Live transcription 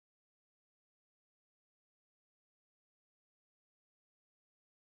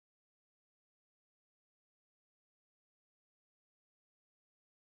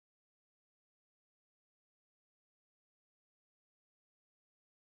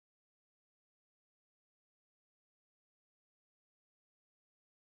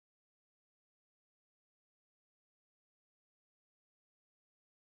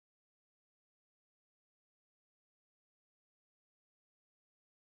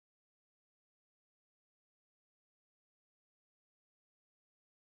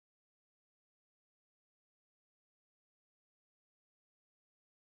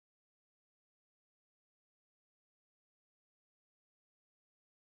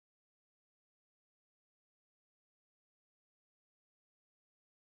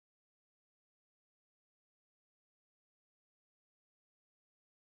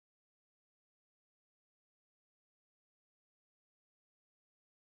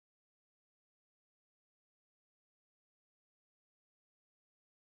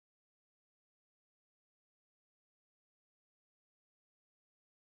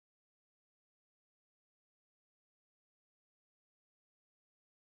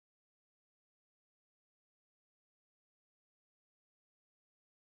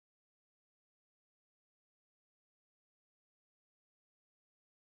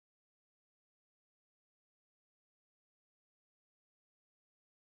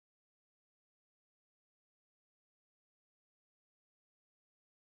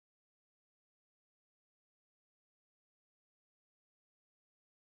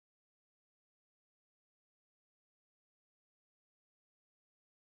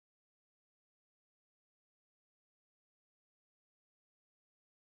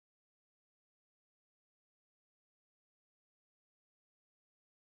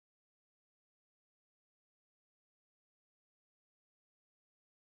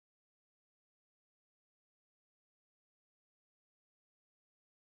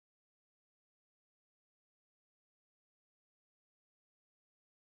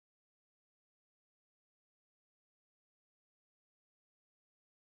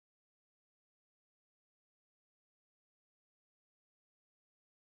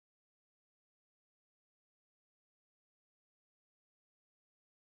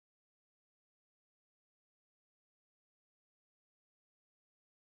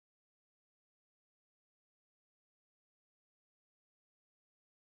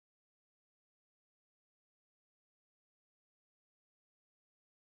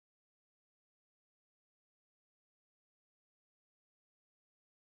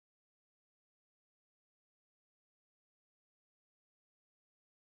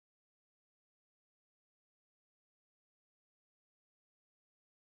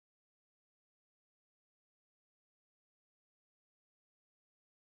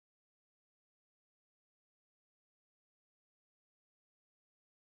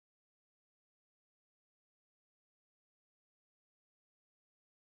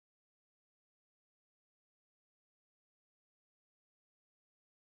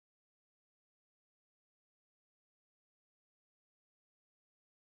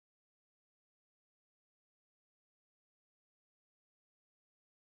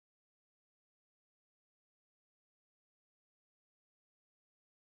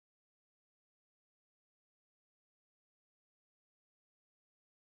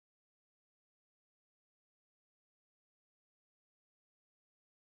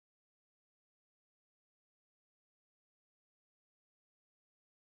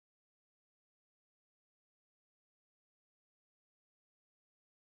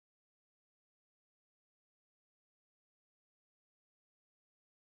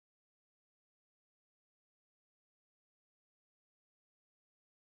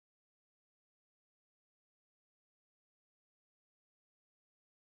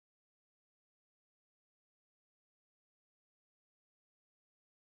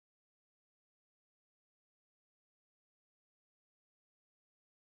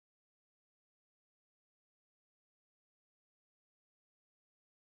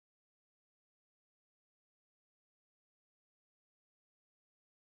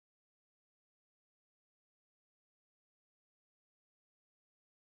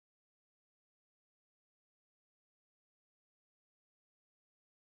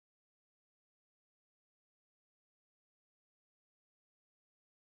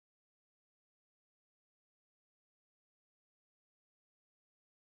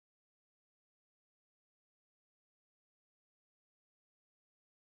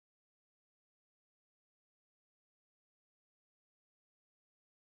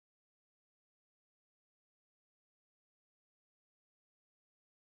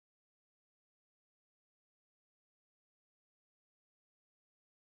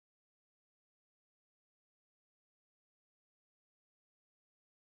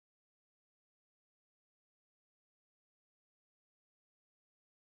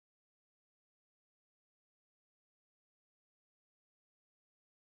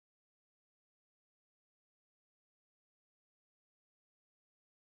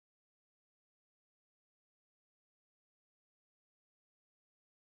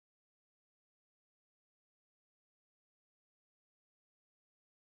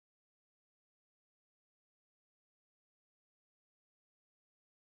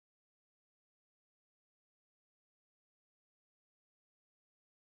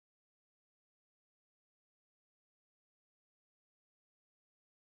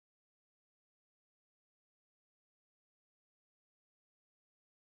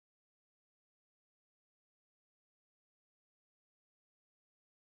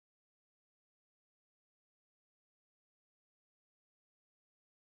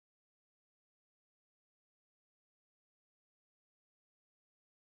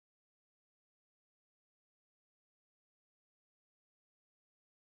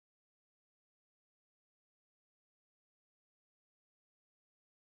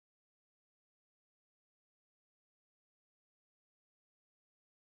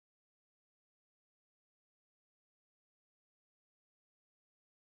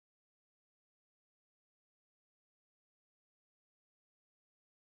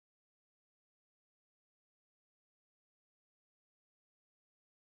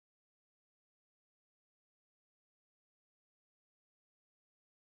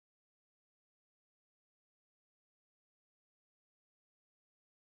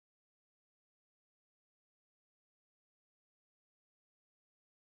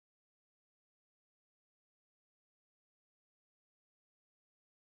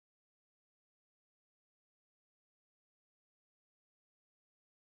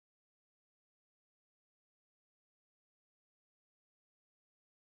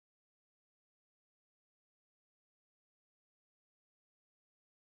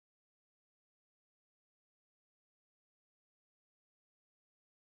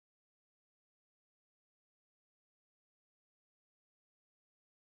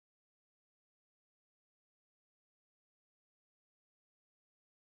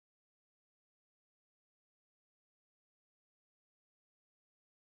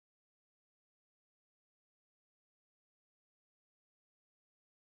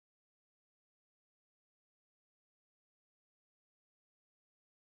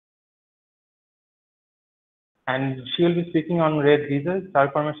and she will be speaking on red geysers,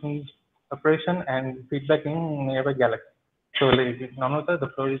 star formation, suppression, and feedback in nearby galaxies. So, Namrata, the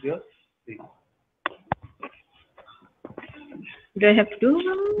floor is yours. Please. Do I have to do?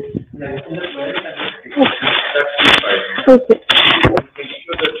 Okay.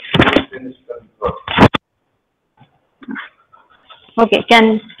 Okay.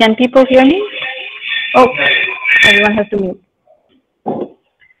 Can people hear me? Oh, everyone has to mute.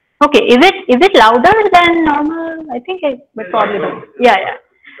 Okay. Is it louder than normal? I think it would probably be. Yeah.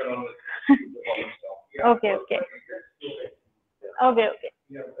 Okay.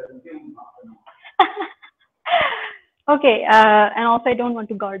 Okay, and also I don't want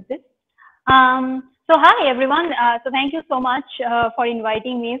to guard this. So hi everyone. So thank you so much for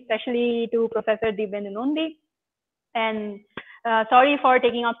inviting me, especially to Professor Divyanundi. And sorry for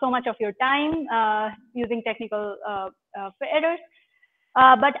taking up so much of your time using technical errors.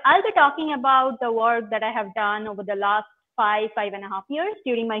 But I'll be talking about the work that I have done over the last 5.5 years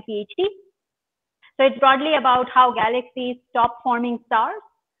during my PhD. So it's broadly about how galaxies stop forming stars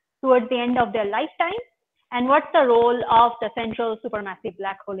towards the end of their lifetime, and what's the role of the central supermassive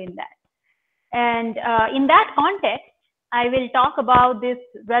black hole in that. And in that context, I will talk about this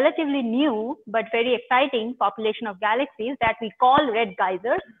relatively new but very exciting population of galaxies that we call red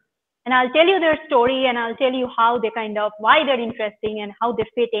geysers. And I'll tell you their story, and I'll tell you how they why they're interesting and how they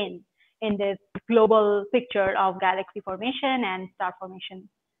fit in this global picture of galaxy formation and star formation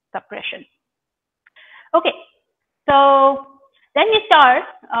suppression. Okay, so then we start.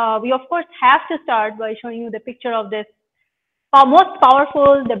 We of course have to start by showing you the picture of this most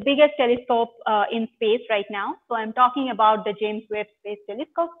powerful, the biggest telescope in space right now. So I'm talking about the James Webb Space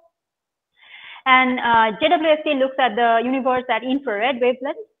Telescope. And JWST looks at the universe at infrared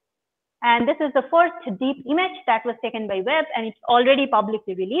wavelengths. And this is the first deep image that was taken by Webb, and it's already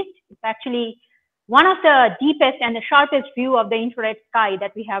publicly released. It's actually one of the deepest and the sharpest view of the infrared sky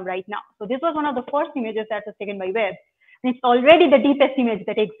that we have right now. So this was one of the first images that was taken by Webb. And it's already the deepest image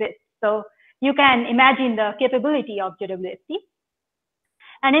that exists. So you can imagine the capability of JWST.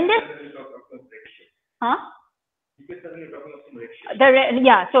 And in this,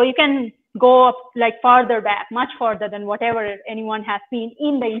 yeah, so you can go up like farther back, much farther than whatever anyone has seen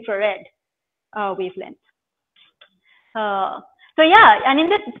in the infrared wavelength. So yeah, and in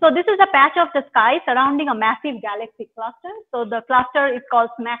this, so this is a patch of the sky surrounding a massive galaxy cluster. So the cluster is called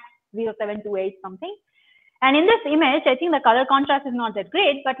SMACS 0728 something. And in this image, I think the color contrast is not that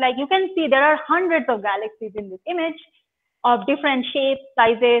great, but like you can see there are hundreds of galaxies in this image of different shapes,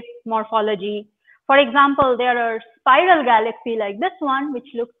 sizes, morphology. For example, there are spiral galaxies like this one, which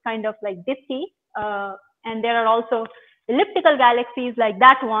looks kind of like disky. And there are also elliptical galaxies like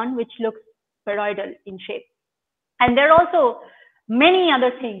that one, which looks spheroidal in shape. And there are also many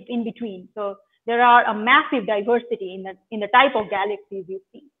other things in between. So there are a massive diversity in the type of galaxies you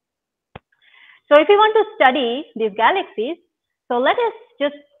see. So if you want to study these galaxies, so let us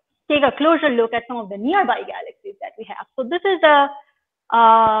just take a closer look at some of the nearby galaxies that we have. So this is a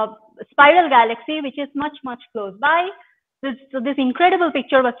spiral galaxy, which is much close by. So this incredible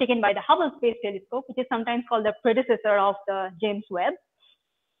picture was taken by the Hubble Space Telescope, which is sometimes called the predecessor of the James Webb,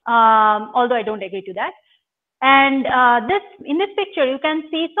 although I don't agree to that. And in this picture, you can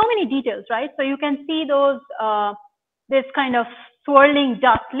see so many details, right? So you can see those, this kind of swirling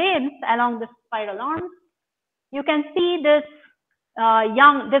dust limbs along the spiral arms. You can see this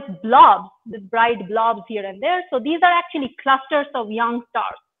blobs, this bright blobs here and there. So these are actually clusters of young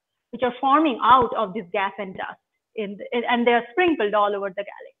stars, which are forming out of this gas and dust, and they are sprinkled all over the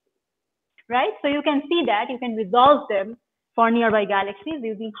galaxy, right? So you can see that, you can resolve them for nearby galaxies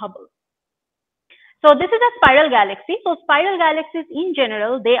using Hubble. So this is a spiral galaxy. So spiral galaxies in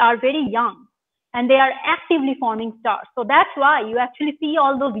general, they are very young and they are actively forming stars. So that's why you actually see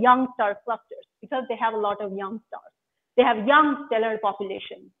all those young star clusters, because they have a lot of young stars. They have young stellar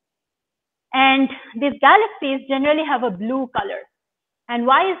populations. And these galaxies generally have a blue color. And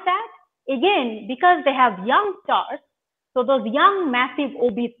why is that? Again, because they have young stars. So those young massive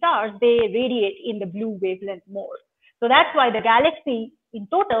OB stars, they radiate in the blue wavelength more. So that's why the galaxy in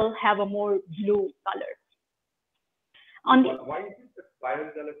total have a more blue color. Why is it that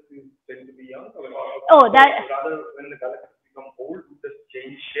spiral galaxies tend to be young? Rather when the galaxies become old, would this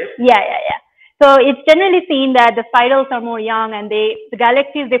change shape? Yeah. So it's generally seen that the spirals are more young, and the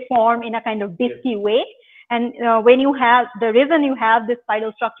galaxies, they form in a kind of disky way. And when you have, the reason you have this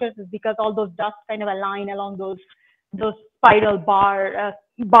spiral structures is because all those dust kind of align along those spiral bar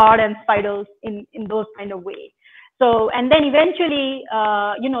and spirals in those kind of way. So, and then eventually,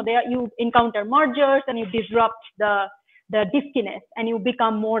 you encounter mergers and you disrupt the diskiness, and you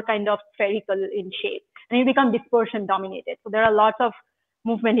become more kind of spherical in shape. and you become dispersion dominated. So there are lots of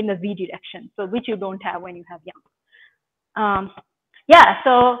movement in the z direction, so which you don't have when you have young. Yeah,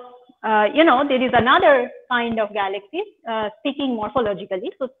 so you know, there is another kind of galaxies, speaking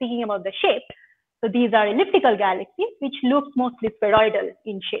morphologically, so speaking about the shape. So these are elliptical galaxies, which looks mostly spheroidal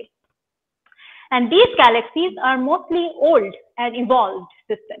in shape. And these galaxies are mostly old and evolved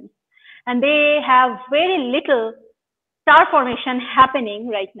systems, and they have very little star formation happening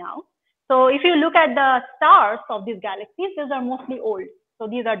right now. So if you look at the stars of these galaxies, these are mostly old. So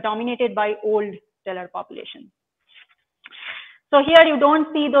these are dominated by old stellar populations. So here you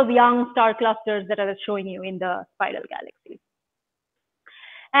don't see those young star clusters that I was showing you in the spiral galaxies.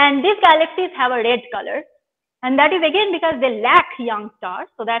 And these galaxies have a red color, and that is again because they lack young stars.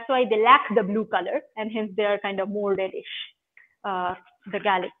 So that's why they lack the blue color, and hence they are kind of more reddish, the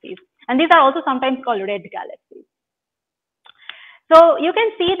galaxies. And these are also sometimes called red galaxies. So you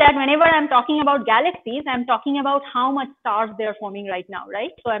can see that whenever I'm talking about galaxies, I'm talking about how much stars they're forming right now,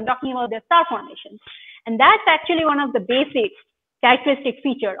 right? So I'm talking about their star formation. And that's actually one of the basic characteristic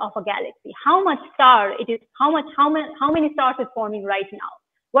feature of a galaxy. How much star it is, how many stars is forming right now?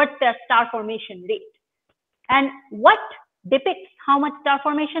 What's their star formation rate? And what depicts how much star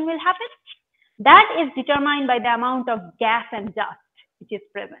formation will happen? That is determined by the amount of gas and dust which is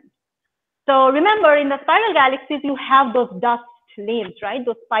present. So remember, in the spiral galaxies, you have those dust lanes, right?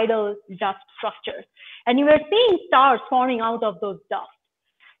 Those spiral dust structures. And you are seeing stars forming out of those dust.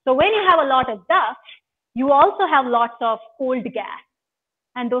 So when you have a lot of dust, you also have lots of cold gas.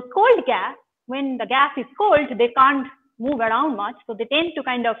 And those cold gas, when the gas is cold, they can't move around much. So they tend to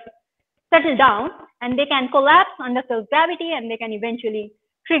kind of settle down, and they can collapse under self-gravity, and they can eventually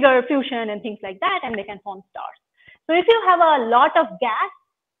trigger fusion and things like that, and they can form stars. So if you have a lot of gas,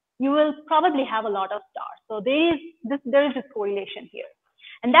 you will probably have a lot of stars. So there is this correlation here.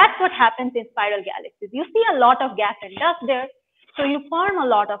 And that's what happens in spiral galaxies. You see a lot of gas and dust there, so you form a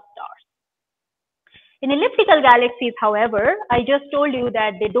lot of stars. In elliptical galaxies, however, I just told you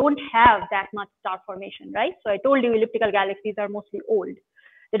that they don't have that much star formation, right? So I told you elliptical galaxies are mostly old.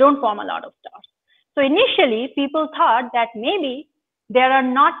 They don't form a lot of stars. So initially, people thought that maybe there are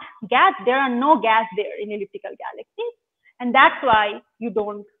no gas there in elliptical galaxies, and that's why you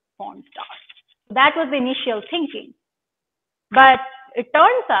don't form stars. That was the initial thinking. But it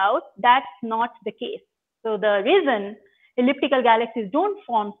turns out that's not the case. So the reason elliptical galaxies don't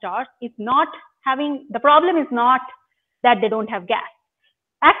form stars is the problem is not that they don't have gas.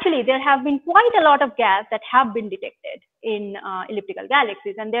 Actually, there have been quite a lot of gas that have been detected in elliptical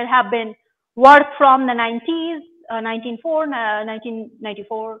galaxies, and there have been work from the 90s,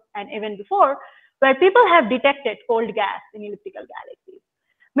 1994, and even before, where people have detected cold gas in elliptical galaxies.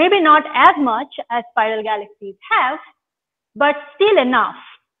 Maybe not as much as spiral galaxies have, but still enough,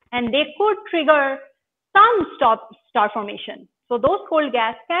 and they could trigger some star formation. So those cold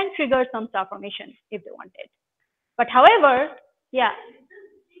gas can trigger some star formation if they wanted. But however, yeah.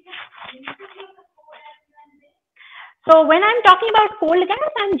 So when I'm talking about cold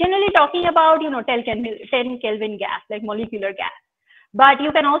gas, I'm generally talking about, 10 Kelvin gas, like molecular gas. But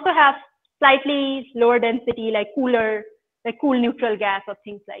you can also have slightly lower density, like cool neutral gas or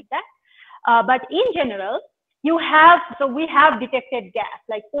things like that. But in general, we have detected gas,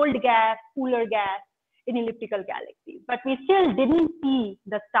 like cold gas, cooler gas in elliptical galaxies, but we still didn't see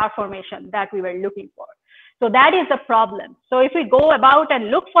the star formation that we were looking for. So that is the problem. So if we go about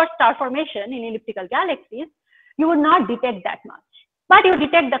and look for star formation in elliptical galaxies, you would not detect that much, but you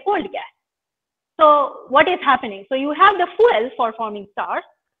detect the cold gas. So what is happening? So you have the fuel for forming stars,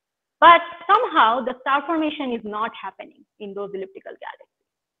 but somehow the star formation is not happening in those elliptical galaxies.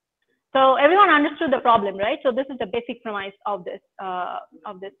 So everyone understood the problem, right? So this is the basic premise of this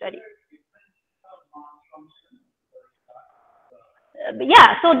study. So these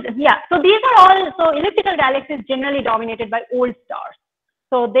are all, so elliptical galaxies generally dominated by old stars.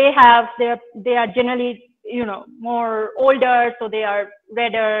 So they are generally, more older, so they are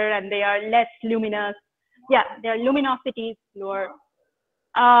redder and they are less luminous. Yeah, their luminosity is lower.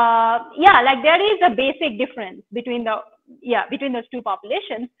 Like there is a basic difference between those two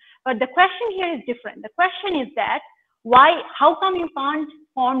populations, but the question here is different. The question is that how come you can't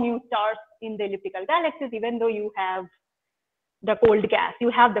form new stars in the elliptical galaxies even though you have the cold gas, you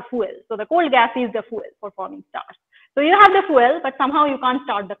have the fuel. So the cold gas is the fuel for forming stars. So you have the fuel, but somehow you can't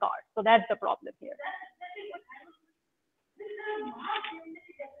start the car. So that's the problem here.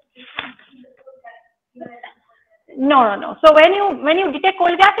 No. So when you detect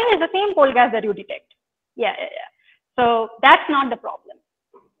cold gas, it is the same cold gas that you detect. Yeah. So that's not the problem.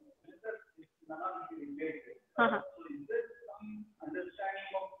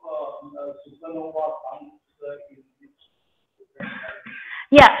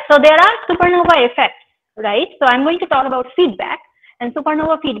 Yeah, so there are supernova effects, right? So I'm going to talk about feedback, and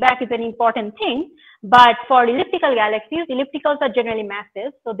supernova feedback is an important thing. But for elliptical galaxies, ellipticals are generally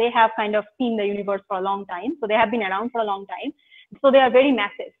massive, so they have kind of seen the universe for a long time. So they have been around for a long time. So they are very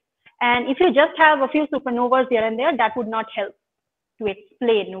massive. And if you just have a few supernovas here and there, that would not help to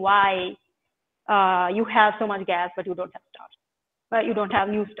explain why you have so much gas, but you don't have stars, but you don't have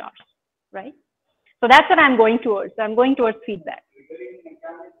new stars, right? So that's what I'm going towards. So I'm going towards feedback.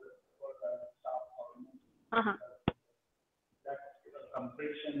 Uh-huh.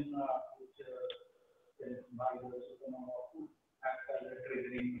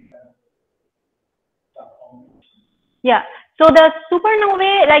 Yeah. So the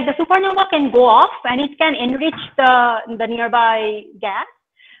supernovae, like the supernova can go off and it can enrich the nearby gas.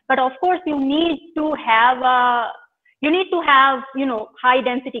 But of course, you need to have high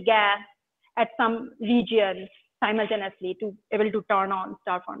density gas at some region simultaneously to able to turn on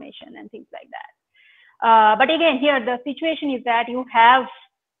star formation and things like that. But again, here the situation is that you have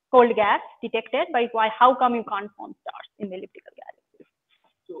cold gas detected, but how come you can't form stars in the elliptical galaxies?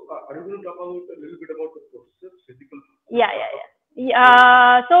 So are you going to talk about a little bit about the process, physical?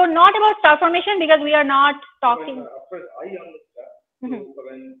 Yeah. So not about star formation because we are not talking. Of course, I understand.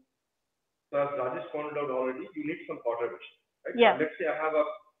 So as Rajesh pointed out already, you need some perturbation, right? Yeah. So let's say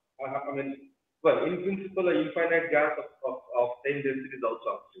in principle, an infinite gas of same density is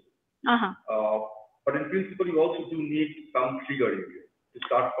also unstable. But in principle, you also do need some trigger in here to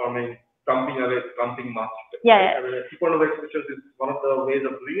start forming, clumping mass. Yeah. Supernova exposures is one of the ways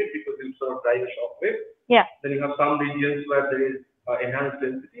of doing it because you sort of drive a shock wave. Yeah. Then you have some regions where there is enhanced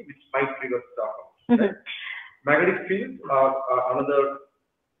density, which might trigger star formation. Right? Magnetic fields are another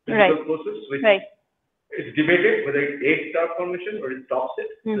physical process which is debated whether it aids star formation or it stops it.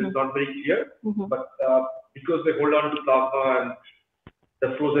 So it's not very clear. But because they hold on to plasma and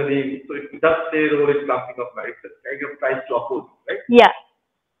the frozen in, so it does play a role in clumping of magnets. It kind of tries to oppose, right? Yeah.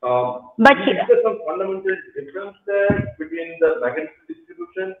 But is there some fundamental difference there between the magnetic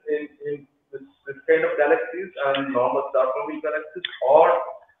distribution in this kind of galaxies and normal star forming galaxies? Or,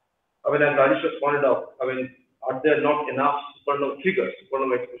 as Rajesh just pointed out, are there not enough supernova triggers,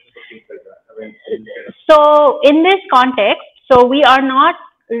 supernova explosions or things like that? So in this context, so we are not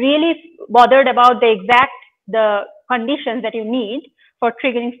really bothered about the conditions that you need for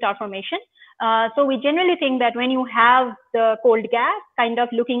triggering star formation. So we generally think that when you have the cold gas kind of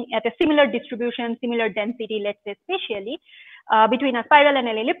looking at a similar distribution, similar density, let's say spatially, between a spiral and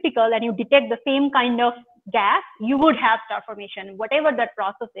an elliptical, and you detect the same kind of gas, you would have star formation. Whatever that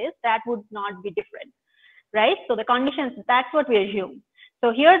process is, that would not be different, right? So the conditions, that's what we assume.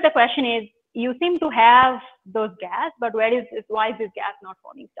 So here the question is, you seem to have those gas, but why is this gas not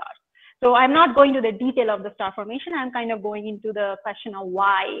forming stars? So I'm not going to the detail of the star formation. I'm kind of going into the question of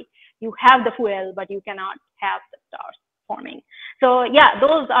why you have the fuel, but you cannot have the stars forming. So yeah,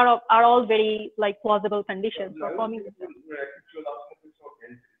 those are all very plausible conditions for forming the stars.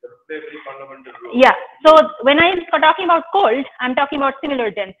 Yeah. So when I'm talking about cold, I'm talking about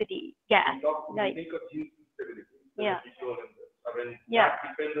similar density gas. Like, yeah. That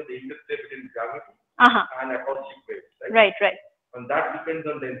depends on the interplay between gravity and acoustic waves, right? Right. And that depends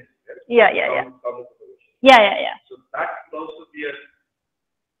on density. Yeah. So that could also be an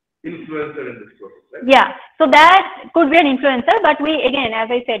influencer in this process, right? Yeah. So that could be an influencer, but we, again, as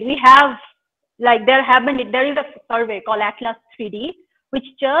I said, we have there is a survey called Atlas 3D, which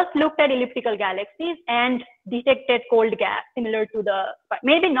just looked at elliptical galaxies and detected cold gas similar to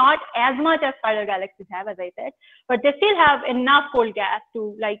maybe not as much as spiral galaxies have, as I said, but they still have enough cold gas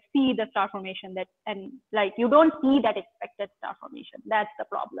to see the star formation you don't see that expected star formation. That's the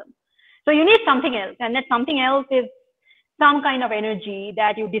problem. So you need something else, and that something else is some kind of energy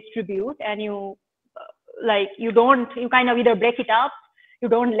that you distribute, and you kind of either break it up, you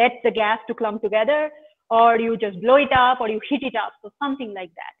don't let the gas to clump together, or you just blow it up, or you heat it up. So something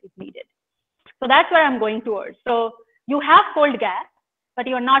like that is needed. So that's where I'm going towards. So you have cold gas, but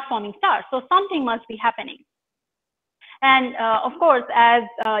you're not forming stars. So something must be happening. And of course, as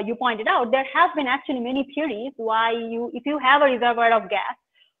you pointed out, there have been actually many theories why if you have a reservoir of gas,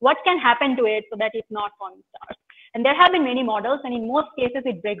 what can happen to it so that it's not forming stars. And there have been many models, and in most cases,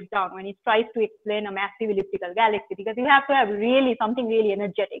 it breaks down when it tries to explain a massive elliptical galaxy, because you have to have really something really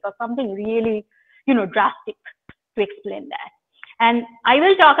energetic or something really drastic to explain that. And I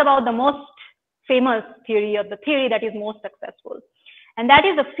will talk about the most famous theory, or the theory that is most successful. And that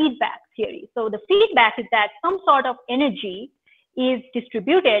is the feedback theory. So the feedback is that some sort of energy is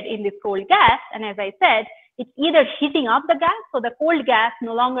distributed in this cold gas. And as I said, it's either heating up the gas, so the cold gas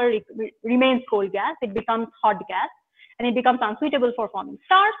no longer remains cold gas, it becomes hot gas, and it becomes unsuitable for forming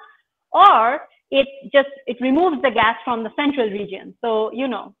stars, or it removes the gas from the central region. So, you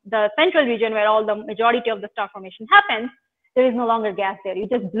know, the central region where all the majority of the star formation happens, there is no longer gas there. You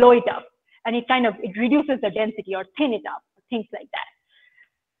just blow it up, and it reduces the density or thin it up, things like that.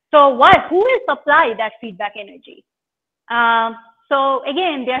 So who will supply that feedback energy? So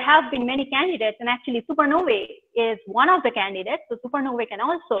again, there have been many candidates, and actually supernovae is one of the candidates. So supernovae can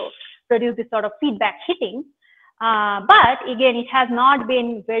also produce this sort of feedback heating. But again, it has not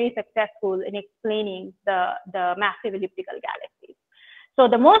been very successful in explaining the massive elliptical galaxies. So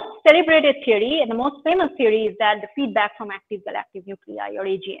the most celebrated theory and the most famous theory is that the feedback from active galactic nuclei, or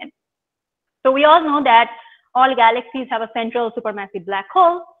AGN. So we all know that all galaxies have a central supermassive black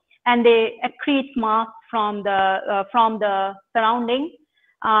hole, and they accrete mass from the surrounding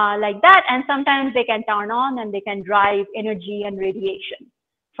like that, and sometimes they can turn on and they can drive energy and radiation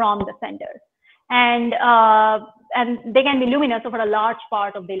from the center, and they can be luminous over a large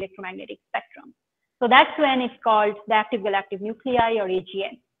part of the electromagnetic spectrum. So that's when it's called the active galactic nuclei, or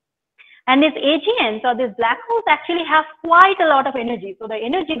AGN. And these AGNs, or these black holes, actually have quite a lot of energy. So the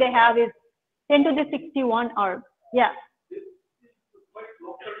energy they have is 10 to the 61 erg. Yeah.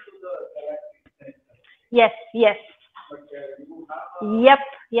 Yes, yes. Yep,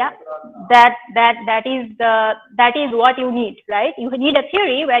 yeah. That is what you need, right? You need a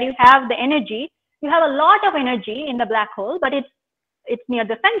theory where you have the energy. You have a lot of energy in the black hole, but it's near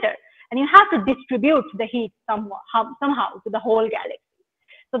the center, and you have to distribute the heat somehow to the whole galaxy.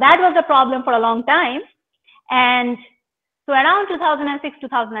 So that was a problem for a long time, and so around 2006,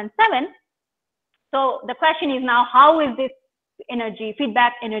 2007. So the question is now, how is this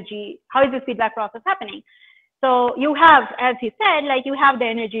feedback energy, how is this feedback process happening? So you have, as he said, like you have the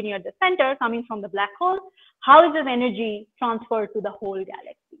energy near the center coming from the black hole. How is this energy transferred to the whole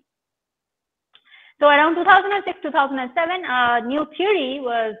galaxy? So around 2006, 2007, a new theory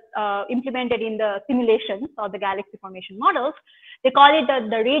was implemented in the simulations or the galaxy formation models. They call it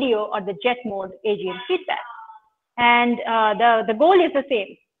the radio or the jet mode AGN feedback. And the goal is the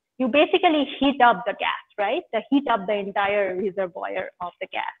same. You basically heat up the gas, right? Heat up the entire reservoir of the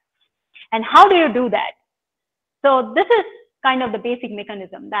gas. And how do you do that? So this is kind of the basic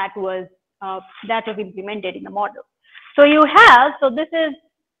mechanism that was implemented in the model. So you have, so this is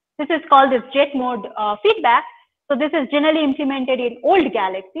called this jet mode feedback. So this is generally implemented in old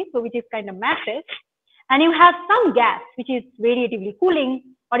galaxies, so which is kind of massive. And you have some gas which is radiatively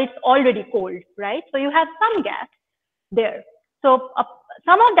cooling, or it's already cold, right? So you have some gas there. So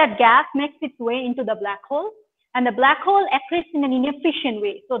some of that gas makes its way into the black hole, and the black hole accretes in an inefficient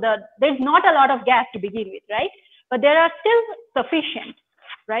way. So there's not a lot of gas to begin with, right? But there are still sufficient,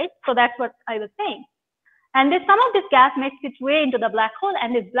 right? So that's what I was saying. And some of this gas makes its way into the black hole,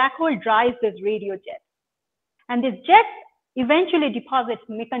 and this black hole drives this radio jet. And this jet eventually deposits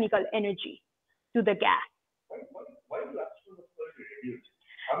mechanical energy to the gas. Why do astrophotometers reduce?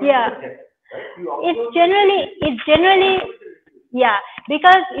 Yeah, it's generally, yeah,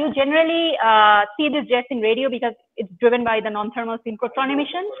 because you generally see these jets in radio because it's driven by the non-thermal synchrotron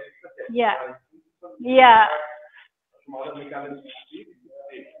emission. Yeah, yeah.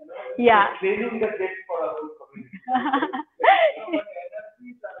 Yeah.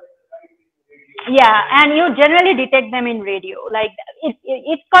 Yeah, and you generally detect them in radio. Like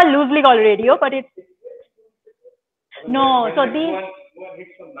it's loosely called radio, but it's no. So these.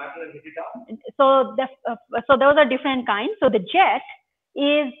 So those are different kinds. So the jet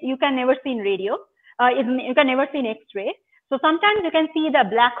is you can never see in radio. You can never see in X-ray. So sometimes you can see the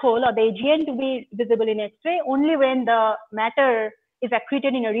black hole or the AGN to be visible in X-ray only when the matter is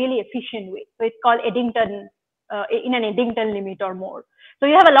accreted in a really efficient way. So it's called Eddington, in an Eddington limit or more. So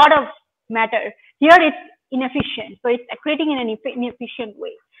you have a lot of matter. Here it's inefficient. So it's accreting in an inefficient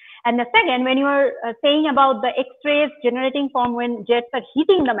way. And the second, when you are saying about the X-rays generating from when jets are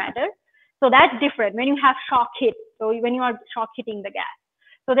heating the matter, so that's different when you have shock hit. So when you are shock hitting the gas.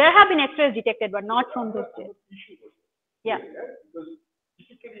 So there have been X-rays detected, but not from those jets. Yeah. Because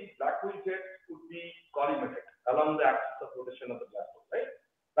typically black hole jets would be collimated along the axis of rotation of the black hole, right?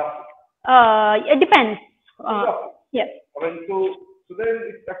 It depends. Yes. I mean, so then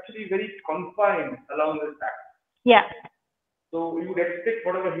it's actually very confined along this axis. Yeah. So you would expect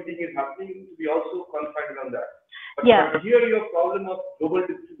whatever heating is happening to be also confined on that. But, yeah. But here you have problem of global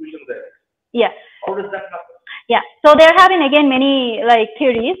distribution there. Yeah. How does that happen? Yeah. So there have been again many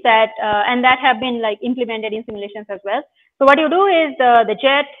theories that and that have been implemented in simulations as well. So what you do is the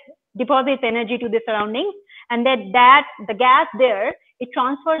jet deposits energy to the surroundings, and then the gas there it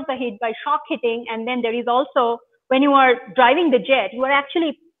transfers the heat by shock heating, and then there is also, when you are driving the jet, you are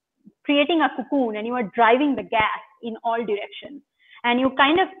actually creating a cocoon and you are driving the gas in all directions. And you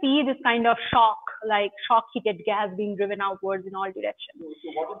kind of see this kind of shock, like shock heated gas being driven outwards in all directions.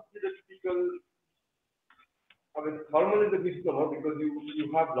 So what is the typical, I mean, thermal is a misnomer because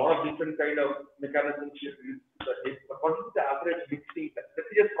you have a lot of different kind of mechanisms here. But what is the average mixing time? Let's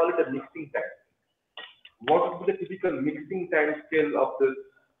just call it a mixing time. What would be the typical mixing time scale of this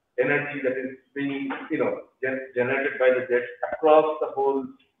energy that is being, generated by the jet across the whole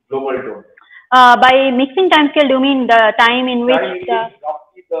global domain? By mixing time scale, do you mean the time in which roughly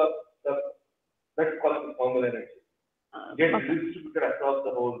let's call it the thermal energy gets distributed across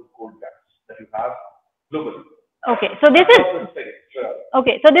the whole cold gas that you have globally? Okay, so this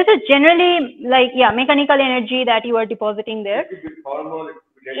is generally like, yeah, mechanical energy that you are depositing there. It could be thermal, it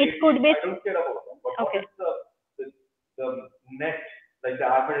could be. I don't care about them, but okay. What is the net, like the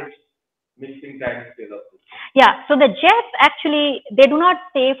average mixing time scale of this? Yeah, so the jets actually, they do not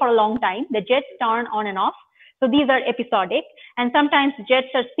stay for a long time. The jets turn on and off. So these are episodic, and sometimes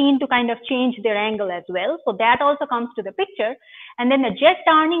jets are seen to kind of change their angle as well. So that also comes to the picture. And then the jet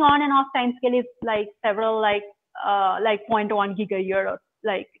turning on and off time scale is like several, like 0.1 gigayear, or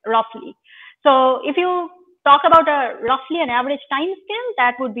like roughly. So if you talk about roughly an average time scale,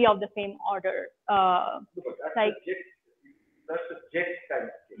 that would be of the same order. That's the jet time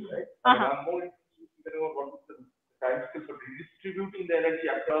scale, right? I'm more interested in what is the time scale for redistributing the energy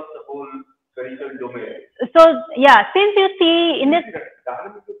across the whole spherical domain. So yeah, since you see in this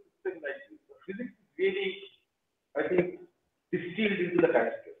dynamic system like this, physics is really, I think, distilled into the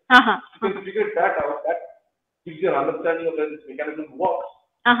time scale. You can figure that out. That gives you an understanding of how this mechanism works.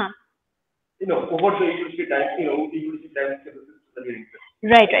 Over the evolutionary time, evolutionary time scale is very interesting.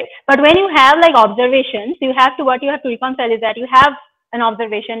 Right. But when you have like observations, what you have to reconcile is that you have an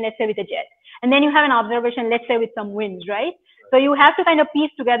observation, let's say with a jet, and then you have an observation, let's say with some winds, right? So you have to kind of piece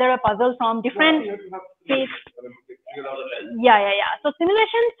together a puzzle from different. Yeah. So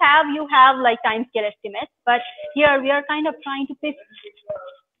simulations you have like time scale estimates, but here we are kind of trying to piece.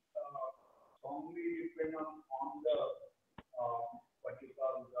 Strongly depend on the what you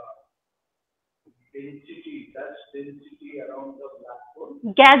call the density, gas density around the black hole.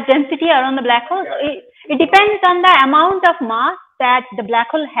 Gas density around the black hole. It depends on the amount of mass that the black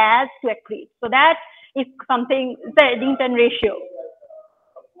hole has to accrete. So that is something, the Eddington ratio.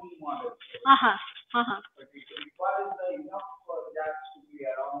 But it requires enough gas to be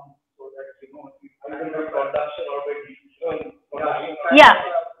around so that conduction orbit. Yeah.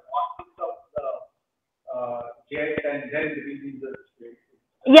 Jet and then release the space.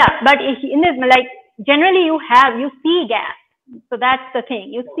 Yeah, but in this, like generally you see gas. So that's the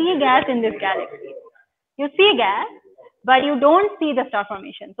thing. You see gas in this galaxy. You see gas, but you don't see the star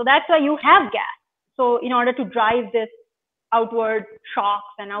formation. So that's why you have gas. So in order to drive this outward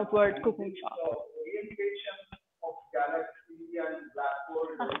shocks and outward cocoon shocks. So orientation of galaxy and black hole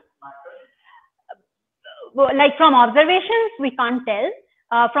doesn't matter. Well, like from observations, we can't tell.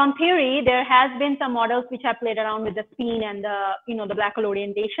 From theory, there has been some models which have played around with the spin and the black hole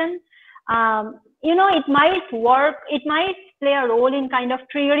orientation. It might work. It might play a role in kind of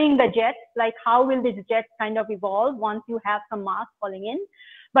triggering the jets. Like how will this jet kind of evolve once you have some mass falling in?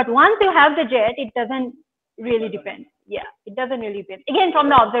 But once you have the jet, it doesn't really depend. Yeah, it doesn't really depend. Again, from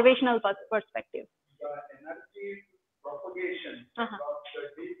the observational perspective. The energy propagation across the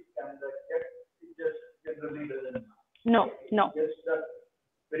disk and the jet, it just generally doesn't matter. No. Just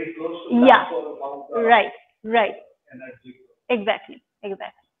very close to that for about the right. energy. Exactly.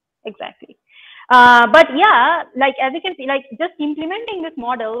 But yeah, like as you can see, like just implementing this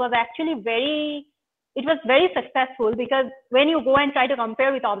model was actually very successful, because when you go and try to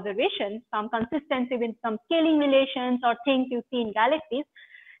compare with observations, some consistency with some scaling relations or things you see in galaxies,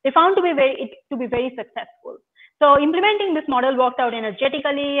 they found to be very successful. So implementing this model worked out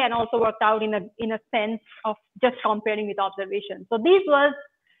energetically and also worked out in a sense of just comparing with observations. So this was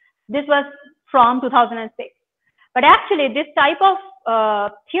from 2006. But actually, this type of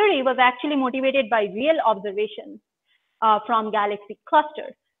theory was actually motivated by real observations from galaxy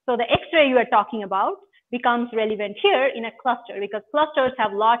clusters. So the X-ray you are talking about becomes relevant here in a cluster, because clusters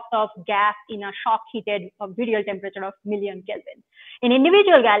have lots of gas in a shock-heated virial temperature of million Kelvin. In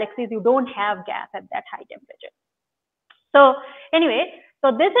individual galaxies, you don't have gas at that high temperature. So anyway,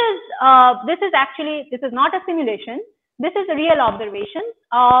 so this is not a simulation. This is a real observation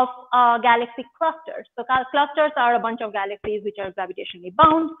of galaxy clusters. So clusters are a bunch of galaxies which are gravitationally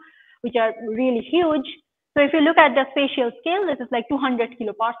bound, which are really huge. So if you look at the spatial scale, this is like 200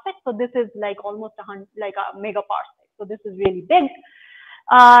 kiloparsecs. So this is like almost a megaparsec. So this is really big.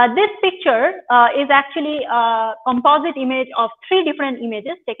 This picture is actually a composite image of 3 different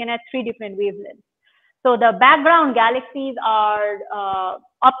images taken at 3 different wavelengths. So the background galaxies are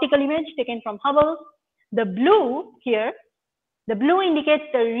optical image taken from Hubble. The blue here, the blue indicates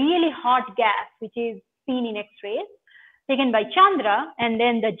the really hot gas, which is seen in X-rays, taken by Chandra, and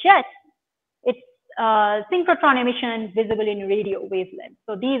then the jet, it's synchrotron emission visible in radio wavelength.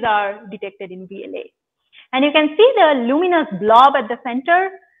 So these are detected in VLA. And you can see the luminous blob at the center.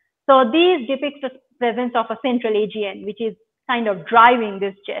 So these depict the presence of a central AGN, which is kind of driving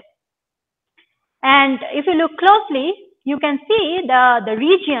this jet. And if you look closely, you can see the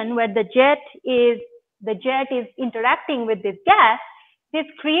region where the jet is interacting with this gas is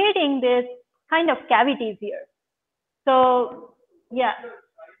creating this kind of cavities here. So yeah.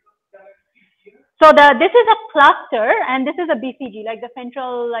 So this is a cluster, and this is a BCG, like the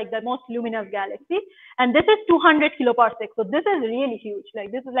central, like the most luminous galaxy, and this is 200 kiloparsec. So this is really huge.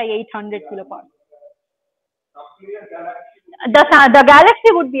 Like this is like 800 kiloparsec. The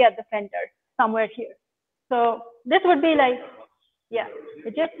galaxy would be at the center, somewhere here. So this would be like, yeah,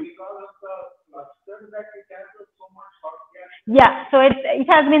 it just. Yeah, so it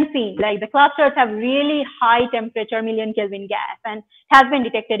has been seen, like the clusters have really high temperature million Kelvin gas and has been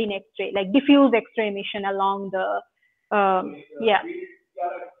detected in X-ray, like diffuse X-ray emission along the, yeah.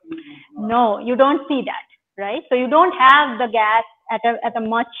 No, you don't see that, right? So you don't have the gas at a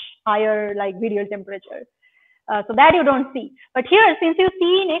much higher like virial temperature. So that you don't see. But here, since you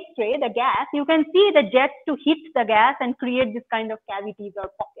see in X-ray the gas, you can see the jets to hit the gas and create this kind of cavities or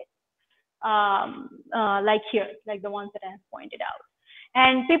pockets. Like here, like the ones that I have pointed out.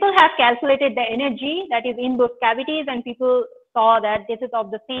 And people have calculated the energy that is in those cavities, and people saw that this is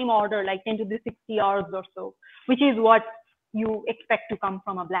of the same order, like 10 to the 60 hours or so, which is what you expect to come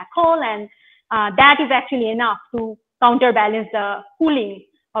from a black hole. And that is actually enough to counterbalance the cooling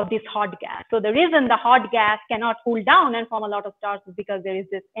of this hot gas. So the reason the hot gas cannot cool down and form a lot of stars is because there is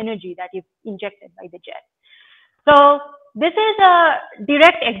this energy that is injected by the jet. So this is a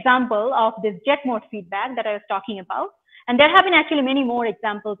direct example of this jet mode feedback that I was talking about. And there have been actually many more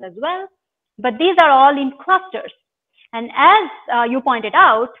examples as well, but these are all in clusters. And as you pointed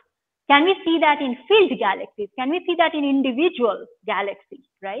out, can we see that in filled galaxies? Can we see that in individual galaxies,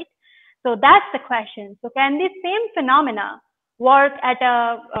 right? So that's the question. So can this same phenomena work at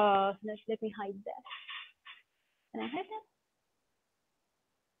a, let me hide that. Can I hide that?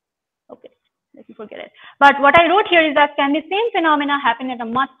 Okay. Let me forget it. But what I wrote here is that can the same phenomena happen at a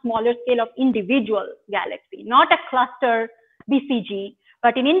much smaller scale of individual galaxy, not a cluster BCG,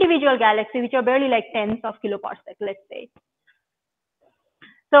 but in individual galaxy, which are barely like tens of kiloparsec, let's say.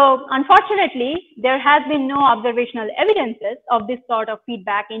 So unfortunately, there has been no observational evidences of this sort of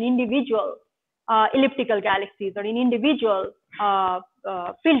feedback in individual elliptical galaxies or in individual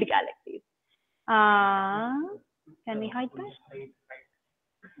filled galaxies. Can we hide that?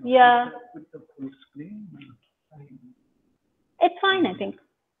 Yeah. It's fine, I think.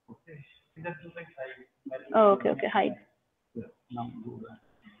 Oh, okay, okay, hide.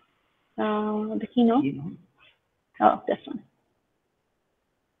 The keynote? Oh, this one.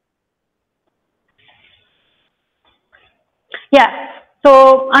 Yeah.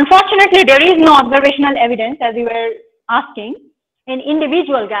 So unfortunately, there is no observational evidence, as you were asking, in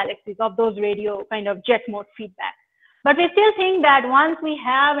individual galaxies of those radio kind of jet mode feedback. But we still think that once we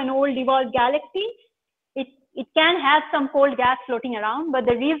have an old evolved galaxy, it can have some cold gas floating around. But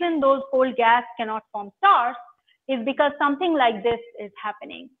the reason those cold gas cannot form stars is because something like this is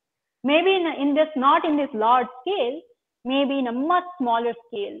happening. Maybe in this, not in this large scale, maybe in a much smaller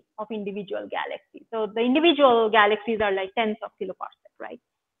scale of individual galaxies. So the individual galaxies are like tens of kiloparsec, right?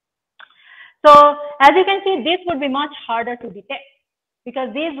 So as you can see, this would be much harder to detect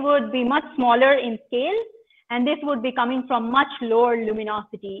because these would be much smaller in scale, and this would be coming from much lower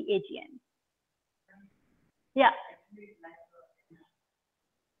luminosity AGN. Yeah.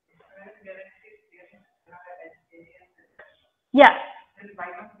 Yeah.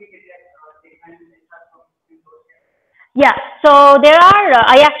 Yeah. So there are,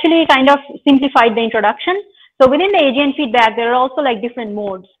 I actually kind of simplified the introduction. So within the AGN feedback, there are also like different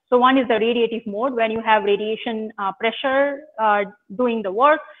modes. So one is the radiative mode, when you have radiation pressure doing the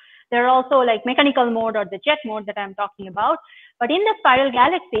work. There are also like mechanical mode or the jet mode that I'm talking about. But in the spiral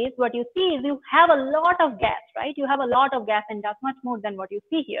galaxies, what you see is you have a lot of gas, right? You have a lot of gas and dust, much more than what you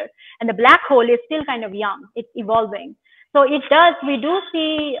see here. And the black hole is still kind of young. It's evolving. So it does, we do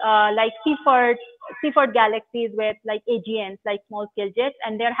see like Seaford galaxies with like AGNs, like small scale jets.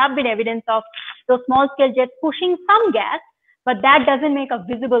 And there have been evidence of those small scale jets pushing some gas, but that doesn't make a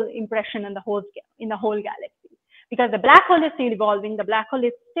visible impression in the whole galaxy. because the black hole is still evolving. The black hole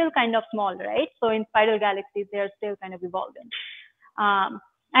is still kind of small, right? So in spiral galaxies, they are still kind of evolving.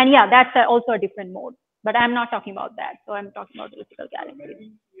 And yeah, that's also a different mode. But I'm not talking about that. So I'm talking about elliptical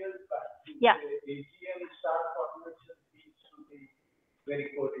galaxies. Yeah. AGN star formation seems to be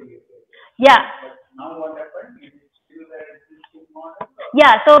very correlated. Yeah. But now what happened? Is it still the existing model?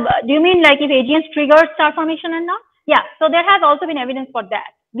 Yeah. So do you mean like if AGNs trigger star formation and not? Yeah. So there has also been evidence for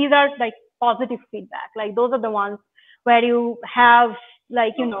that. These are like positive feedback. Like those are the ones where you have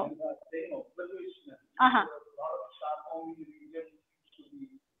like, you know. Uh-huh.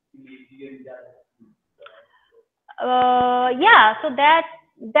 Yeah, so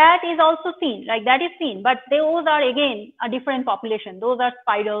that is also seen, like that is seen, but those are again a different population. Those are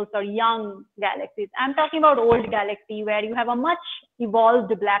spirals or young galaxies. I'm talking about old galaxy where you have a much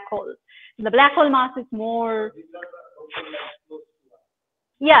evolved black hole. The black hole mass is more.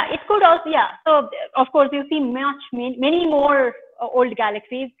 Yeah, it could also, yeah. So of course you see many more old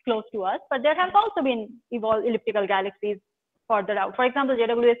galaxies close to us, but there have also been evolved elliptical galaxies further out. For example,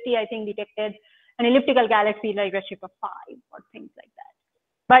 JWST I think detected an elliptical galaxy like redshift of 5 or things like that.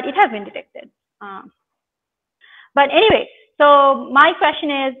 But it has been detected. But anyway, so my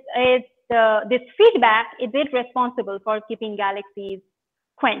question is this feedback, is it responsible for keeping galaxies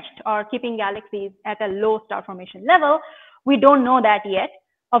quenched or keeping galaxies at a low star formation level? We don't know that yet.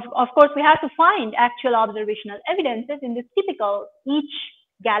 Of course, we have to find actual observational evidences in this typical each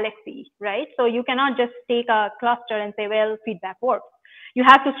galaxy, right? So you cannot just take a cluster and say, well, feedback works. You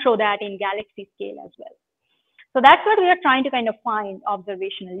have to show that in galaxy scale as well. So that's what we are trying to kind of find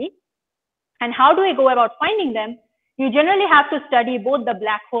observationally. And how do we go about finding them? You generally have to study both the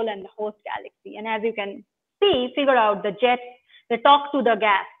black hole and the host galaxy. And as you can see, figure out the jets, they talk to the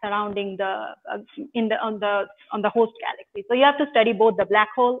gas surrounding the on the host galaxy. So you have to study both the black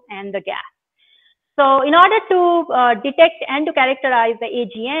hole and the gas. So in order to detect and to characterize the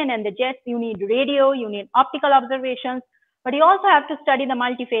AGN and the jets, you need radio, you need optical observations, but you also have to study the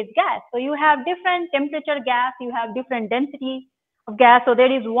multi-phase gas. So you have different temperature gas, you have different density of gas. So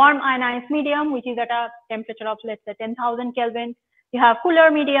there is warm ionized medium, which is at a temperature of, let's say, 10,000 Kelvin. You have cooler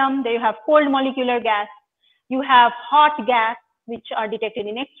medium, there you have cold molecular gas. You have hot gas, which are detected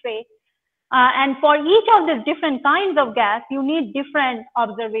in X-ray. And for each of these different kinds of gas, you need different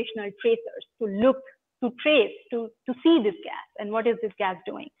observational tracers to look, to trace, to see this gas and what is this gas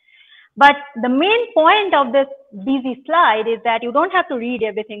doing. But the main point of this busy slide is that you don't have to read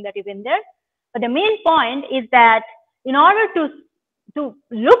everything that is in there. But the main point is that in order to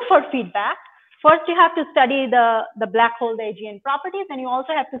look for feedback, first you have to study the black hole, the AGN properties, and you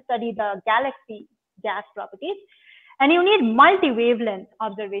also have to study the galaxy gas properties. And you need multi-wavelength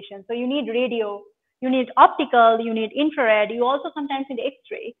observation. So you need radio, you need optical, you need infrared, you also sometimes need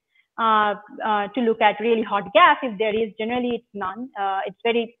X-ray to look at really hot gas. If there is, generally it's none. It's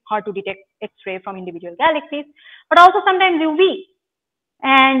very hard to detect X-ray from individual galaxies, but also sometimes UV.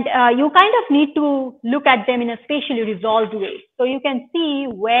 And you kind of need to look at them in a spatially resolved way. So you can see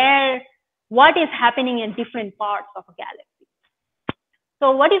what is happening in different parts of a galaxy.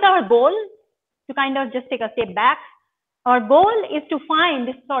 So what is our goal? To kind of just take a step back. Our goal is to find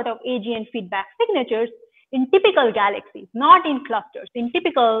this sort of AGN feedback signatures in typical galaxies, not in clusters, in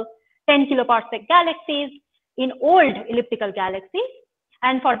typical 10 kiloparsec galaxies, in old elliptical galaxies.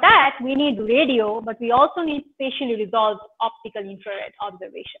 And for that, we need radio, but we also need spatially resolved optical infrared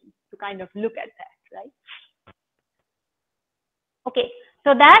observations to kind of look at that, right? Okay,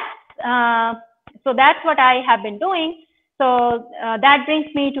 so that's what I have been doing. So that brings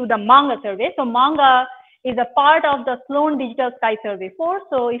me to the MANGA survey. So MANGA is a part of the Sloan Digital Sky Survey Force.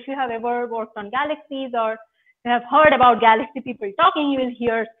 So if you have ever worked on galaxies or you have heard about galaxy people talking, you will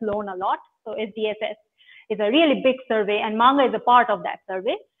hear Sloan a lot. So SDSS is a really big survey, and MANGA is a part of that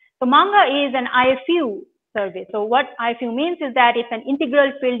survey. So MANGA is an IFU survey. So what IFU means is that it's an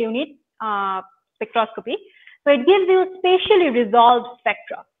integral field unit spectroscopy. So it gives you spatially resolved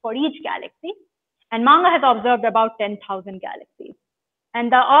spectra for each galaxy. And MANGA has observed about 10,000 galaxies. And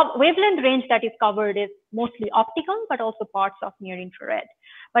the wavelength range that is covered is mostly optical, but also parts of near infrared.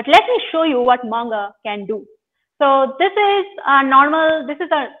 But let me show you what MANGA can do. So this is a normal, this is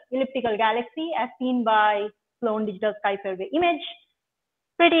an elliptical galaxy as seen by Sloan Digital Sky Survey image.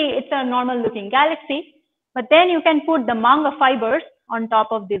 It's a normal looking galaxy. But then you can put the MANGA fibers on top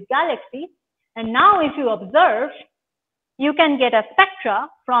of this galaxy. And now if you observe, you can get a spectra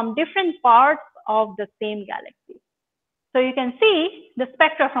from different parts of the same galaxy. So you can see the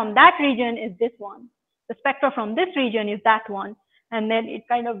spectra from that region is this one. The spectra from this region is that one. And then it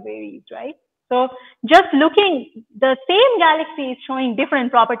kind of varies, right? So just looking, the same galaxy is showing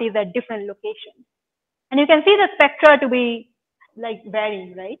different properties at different locations. And you can see the spectra to be like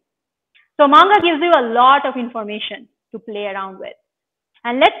varying, right? So MaNGA gives you a lot of information to play around with.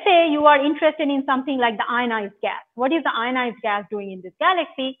 And let's say you are interested in something like the ionized gas. What is the ionized gas doing in this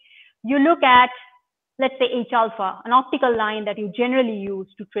galaxy? You look at, let's say, H alpha, an optical line that you generally use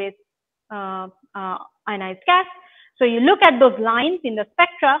to trace ionized gas. So you look at those lines in the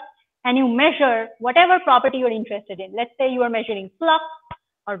spectra and you measure whatever property you're interested in. Let's say you are measuring flux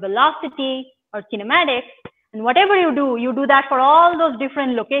or velocity or kinematics, and whatever you do that for all those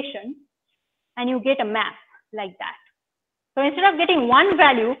different locations, and you get a map like that. So instead of getting one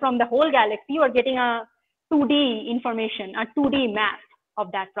value from the whole galaxy, you are getting a 2D information, a 2D map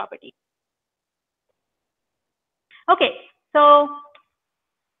of that property. Okay, so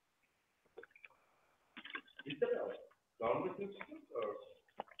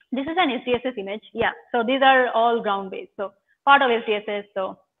this is an SDSS image. Yeah, so these are all ground-based. So part of SDSS,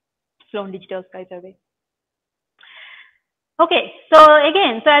 so Sloan Digital Sky Survey. Okay, so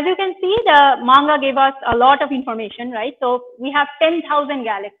again, so as you can see, the MaNGA gave us a lot of information, right? So we have 10,000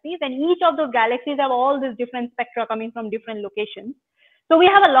 galaxies, and each of those galaxies have all these different spectra coming from different locations. So we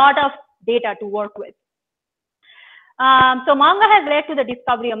have a lot of data to work with. So MaNGA has led to the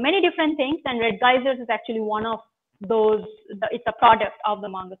discovery of many different things, and red geysers is actually one of those. It's a product of the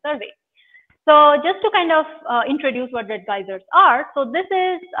MaNGA survey. So just to kind of introduce what red geysers are, so this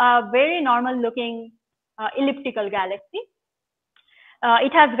is a very normal looking elliptical galaxy.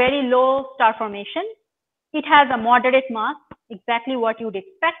 It has very low star formation. It has a moderate mass, exactly what you'd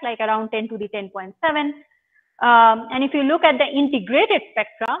expect, like around 10 to the 10.7. And if you look at the integrated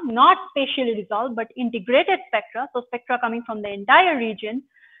spectra, not spatially resolved, but integrated spectra, so spectra coming from the entire region,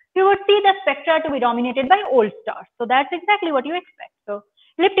 you would see the spectra to be dominated by old stars. So that's exactly what you expect. So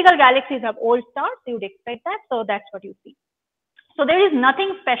elliptical galaxies have old stars, so you'd expect that. So that's what you see. So there is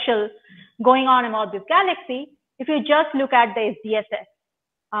nothing special going on about this galaxy if you just look at the SDSS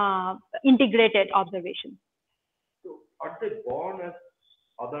integrated observation. So are they born as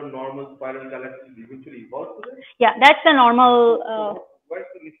other normal spiral galaxies eventually evolve to them? Yeah, that's the normal. So where's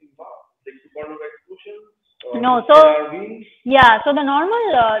the missing part? Like supernova explosions? No, so yeah, so the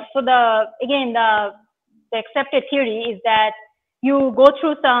normal, so the again the accepted theory is that you go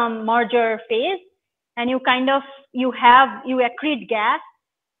through some merger phase, and you kind of you accrete gas,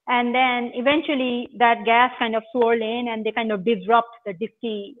 and then eventually that gas kind of swirl in, and they kind of disrupt the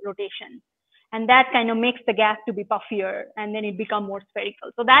disky rotation, and that kind of makes the gas to be puffier, and then it become more spherical.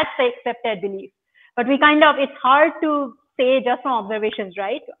 So that's the accepted belief. But we kind of, it's hard to say just from observations,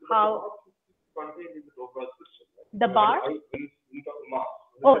 right? How the bar?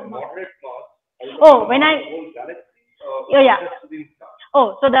 Oh, moderate mass. Oh, when I yeah.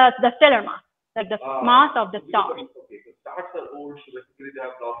 Oh, so the stellar mass, like the mass of the star. Okay, so stars are old, so basically they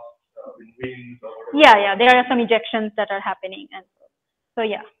have lost wings or whatever. Yeah, there are some ejections that are happening, and so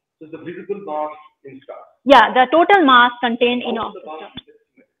yeah. So the visible mass in stars. Yeah, the total mass contained in all the stars.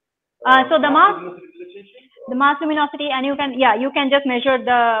 So the mass luminosity, and you can just measure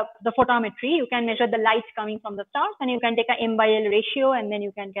the photometry. You can measure the light coming from the stars, and you can take a M/L ratio, and then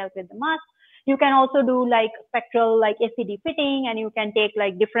you can calculate the mass. You can also do like spectral, like SED fitting, and you can take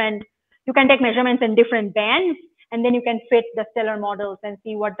like you can take measurements in different bands, and then you can fit the stellar models and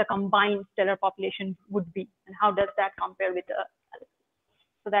see what the combined stellar population would be, and how does that compare with the galaxy.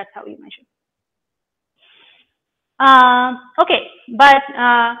 So that's how you measure. Okay, but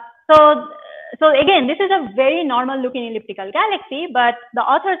so again, this is a very normal looking elliptical galaxy, but the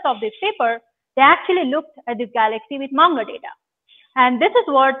authors of this paper, they actually looked at this galaxy with MaNGA data, and this is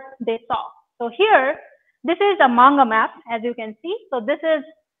what they saw. So here, this is a MaNGA map, as you can see. So this is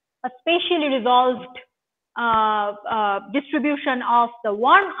a spatially resolved distribution of the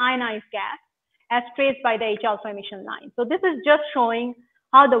warm ionized gas as traced by the H alpha emission line. So this is just showing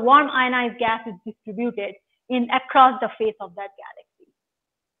how the warm ionized gas is distributed across the face of that galaxy,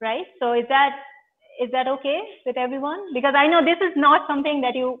 right? So is that okay with everyone? Because I know this is not something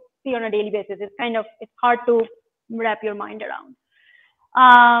that you see on a daily basis. It's hard to wrap your mind around.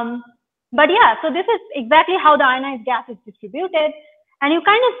 But yeah, so this is exactly how the ionized gas is distributed. And you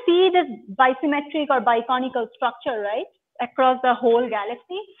kind of see this bisymmetric or biconical structure, right, across the whole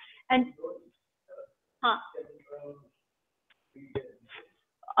galaxy. And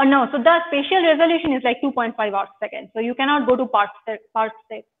oh no, so the spatial resolution is like 2.5 arcseconds. So you cannot go to parsec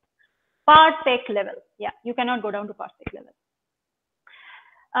level. Yeah, you cannot go down to parsec level.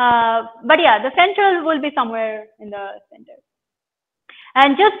 But yeah, the central will be somewhere in the center.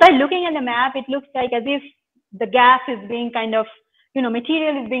 And just by looking at the map, it looks like as if the gas is being kind of,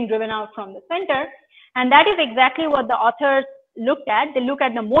 material is being driven out from the center. And that is exactly what the authors looked at. They look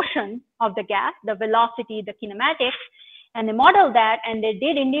at the motion of the gas, the velocity, the kinematics, and they modeled that, and they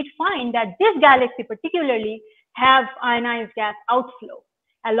did indeed find that this galaxy particularly have ionized gas outflow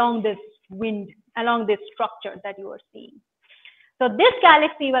along this wind, along this structure that you are seeing. So this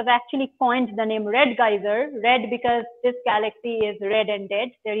galaxy was actually coined the name red geyser, red because this galaxy is red and dead.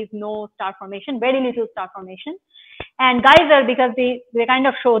 There is no star formation, very little star formation. And geyser because they kind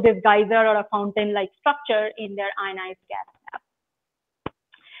of show this geyser or a fountain-like structure in their ionized gas map.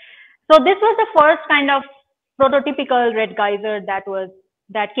 So this was the first kind of prototypical red geyser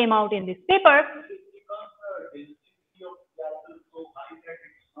that came out in this paper.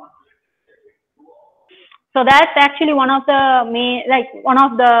 So that's actually one of the main,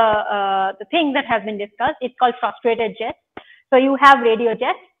 the things that has been discussed. It's called frustrated jets. So you have radio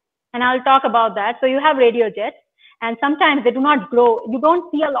jets, and I'll talk about that. So you have radio jets, and sometimes they do not grow. You don't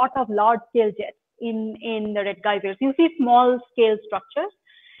see a lot of large scale jets in the red geysers. You see small scale structures,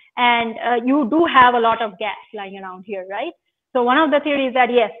 and you do have a lot of gas lying around here, right? So one of the theories that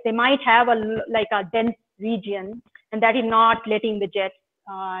yes, they might have a dense region, and that is not letting the jets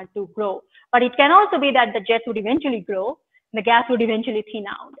to grow. But it can also be that the jets would eventually grow, the gas would eventually thin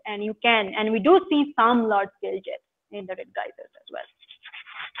out, and we do see some large scale jets in the red geysers as well.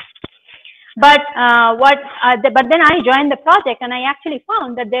 But but then I joined the project, and I actually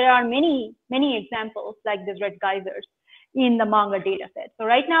found that there are many examples like these red geysers in the MANGA dataset. So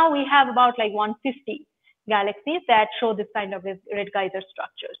right now we have about 150 galaxies that show this kind of red geyser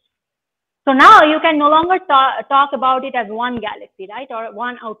structures. So now you can no longer talk about it as one galaxy, right, or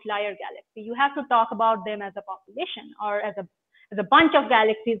one outlier galaxy. You have to talk about them as a population or as a bunch of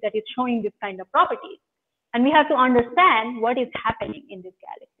galaxies that is showing this kind of properties. And we have to understand what is happening in these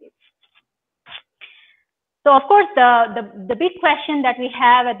galaxies. So of course, the big question that we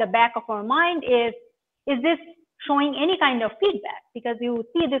have at the back of our mind is this showing any kind of feedback? Because you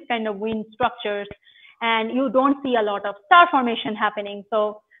see this kind of wind structures and you don't see a lot of star formation happening.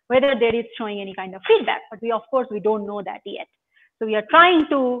 So whether there is showing any kind of feedback, but of course, we don't know that yet. So we are trying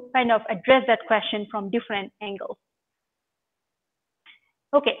to kind of address that question from different angles.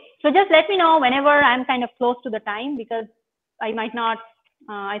 Okay, so just let me know whenever I'm kind of close to the time, because I might not,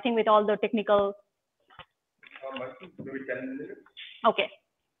 I think with all the technical. Maybe 10 minutes. Okay.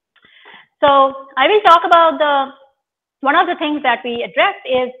 So I will talk about one of the things that we addressed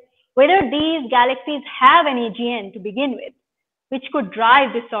is whether these galaxies have an AGN to begin with, which could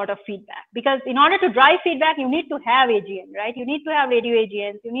drive this sort of feedback. Because in order to drive feedback, you need to have AGN, right? You need to have radio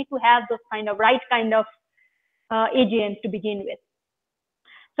AGNs. You need to have those right kind of AGNs to begin with.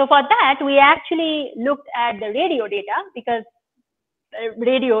 So for that, we actually looked at the radio data, because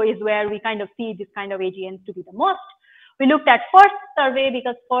radio is where we kind of see this kind of AGNs to be the most. We looked at FIRST survey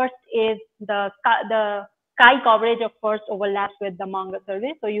because FIRST is the sky coverage of FIRST overlaps with the MANGA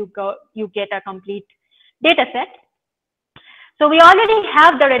survey. So you get a complete data set. So we already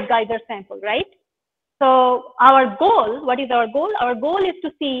have the red geyser sample, right? So our goal, what is our goal? Our goal is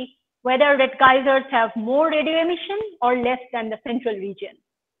to see whether red geysers have more radio emission or less than the central region,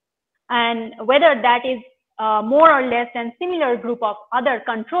 and whether that is more or less than similar group of other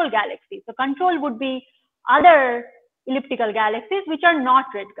control galaxies. So control would be other elliptical galaxies which are not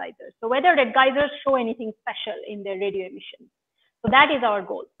red geysers. So whether red geysers show anything special in their radio emission. So that is our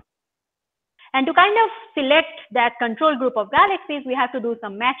goal. And to kind of select that control group of galaxies, we have to do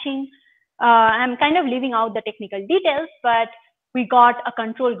some matching. I'm kind of leaving out the technical details, but we got a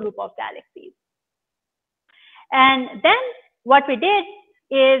control group of galaxies. And then what we did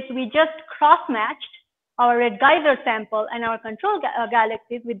is we just cross-matched our red geyser sample and our control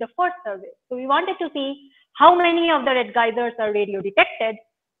galaxies with the FIRST survey. So we wanted to see how many of the red geysers are radio detected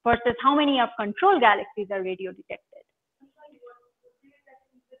versus how many of control galaxies are radio detected.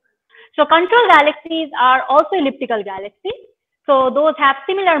 So control galaxies are also elliptical galaxies. So those have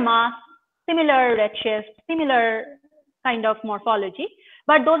similar mass, similar redshift, similar kind of morphology,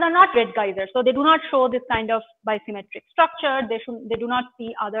 but those are not red geysers. So they do not show this kind of bisymmetric structure. They do not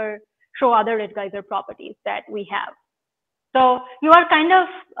show other red geyser properties that we have. So you are kind of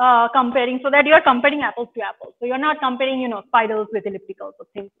comparing, so that you are comparing apples to apples. So you're not comparing, spirals with ellipticals or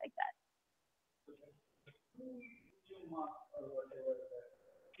things like that.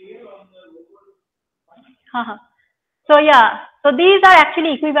 So yeah, so these are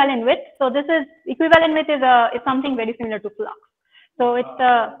actually equivalent width. So this is equivalent width is something very similar to flux. So it's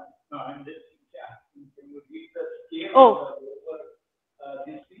the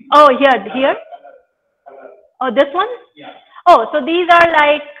here. Oh, this one? Yeah. Oh, so these are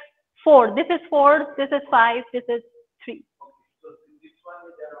like 4. This is 4, this is 5, this is 3. Okay. So this one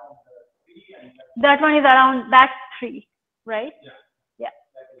is around 3 and that one is around, that's 3, right? Yeah. Yeah.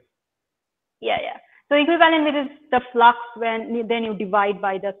 Yeah, yeah. So equivalent is the flux when then you divide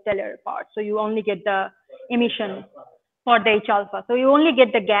by the stellar part. So you only get the emission for the H alpha. So you only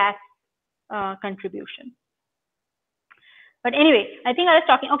get the gas contribution. But anyway, I think I was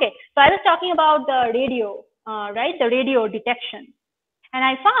talking, okay, so I was talking about the radio, right? The radio detection. And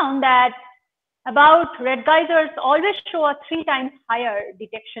I found that about red geysers always show a 3 times higher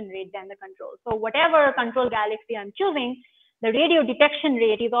detection rate than the control. So whatever control galaxy I'm choosing, the radio detection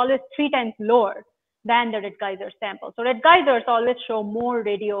rate is always 3 times lower than the red geyser sample. So red geysers always show more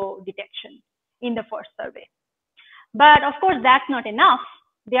radio detection in the first survey. But of course, that's not enough.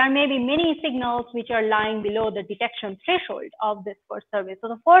 There may be many signals which are lying below the detection threshold of this first survey. So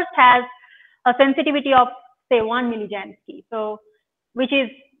the first has a sensitivity of say 1 millijansky, so which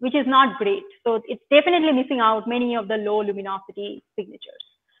is not great. So it's definitely missing out many of the low luminosity signatures.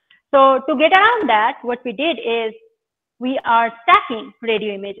 So to get around that, what we did is we are stacking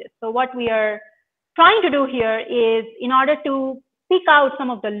radio images. So what we are trying to do here is, in order to pick out some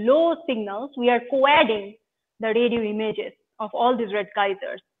of the low signals, we are co-adding the radio images of all these red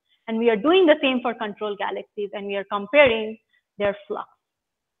geysers. And we are doing the same for control galaxies, and we are comparing their flux.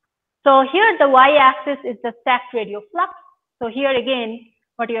 So here the y-axis is the stacked radio flux. So here again,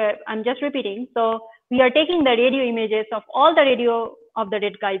 I'm just repeating. So we are taking the radio images of all the radio of the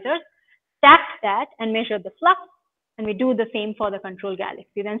red geysers, stack that and measure the flux. And we do the same for the control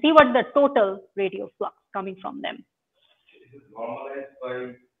galaxies and see what the total radio flux coming from them. Is it normalized by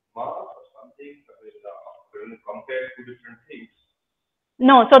mass or something? When you compare two different things.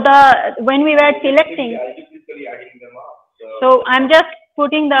 No, so when we were selecting, artificially adding them up. So I'm just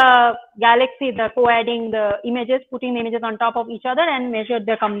putting the galaxy, co-adding the images, putting the images on top of each other and measure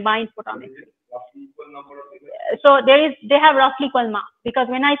the combined photometry. Roughly equal number of images? So they have roughly equal mass, because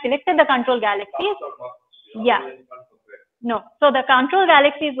when I selected the control galaxies, yeah, no, so the control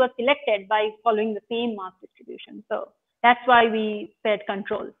galaxies were selected by following the same mass distribution. So that's why we said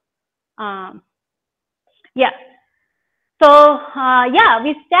control. Yeah. So yeah,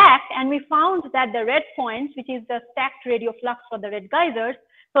 we stacked and we found that the red points, which is the stacked radio flux for the red geysers,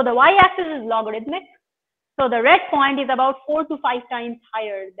 so the y-axis is logarithmic. So the red point is about 4 to 5 times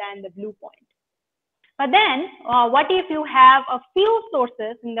higher than the blue point. But then what if you have a few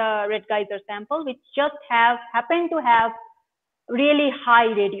sources in the red geyser sample which just happen to have really high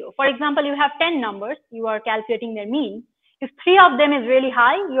radio? For example, you have 10 numbers, you are calculating their mean. If 3 of them is really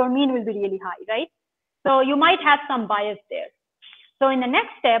high, your mean will be really high, right? So you might have some bias there. So in the next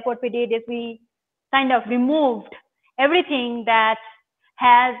step, what we did is we kind of removed everything that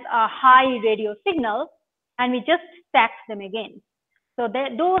has a high radio signal, and we just stacked them again. So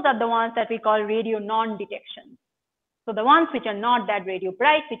those are the ones that we call radio non-detection. So the ones which are not that radio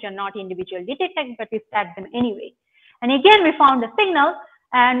bright, which are not individually detected, but we stacked them anyway. And again, we found the signal,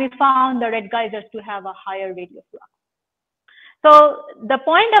 and we found the red geysers to have a higher radio flux. So the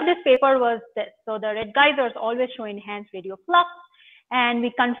point of this paper was this. So the red geysers always show enhanced radio flux, and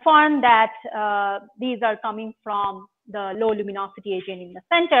we confirmed that these are coming from the low luminosity AGN in the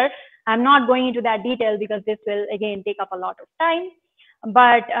center. I'm not going into that detail because this will again take up a lot of time.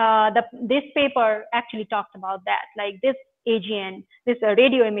 But this paper actually talks about that, like this AGN, this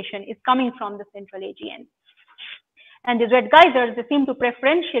radio emission is coming from the central AGN. And these red geysers, they seem to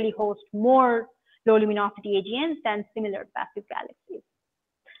preferentially host more low luminosity AGNs than similar passive galaxies.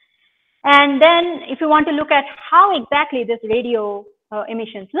 And then if you want to look at how exactly this radio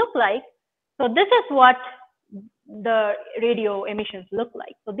emissions look like, so this is what the radio emissions look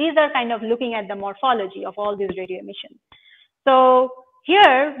like. So these are kind of looking at the morphology of all these radio emissions. So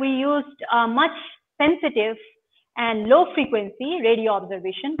here we used a much sensitive and low frequency radio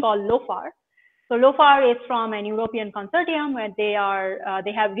observation called LOFAR. So LOFAR is from an European consortium where they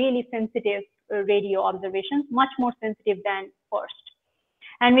have really sensitive radio observations, much more sensitive than FIRST.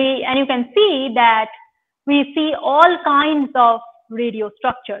 And you can see that we see all kinds of radio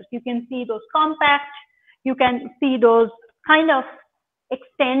structures. You can see those compact, you can see those kind of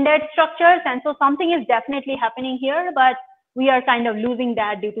extended structures. And so something is definitely happening here, but we are kind of losing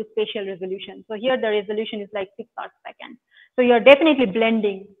that due to spatial resolution. So here the resolution is like 6 arcseconds. So you're definitely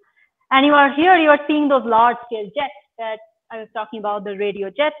blending. And you are seeing those large scale jets that I was talking about, the radio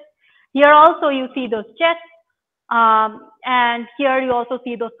jets. Here also you see those jets. And here you also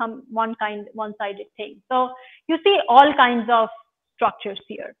see those one-sided things. So you see all kinds of structures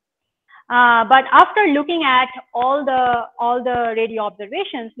here. But after looking at all the radio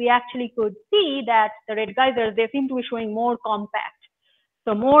observations, we actually could see that the red geysers, they seem to be showing more compact.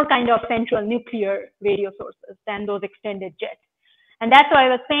 So more kind of central nuclear radio sources than those extended jets. And that's why I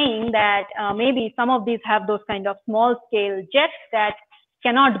was saying that maybe some of these have those kind of small scale jets that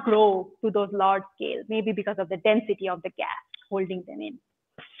cannot grow to those large scales, maybe because of the density of the gas holding them in.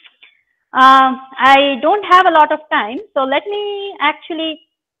 I don't have a lot of time, so let me actually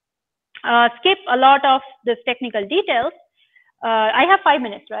skip a lot of this technical details. I have 5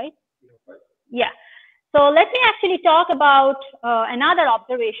 minutes, right? Yeah. So let me actually talk about another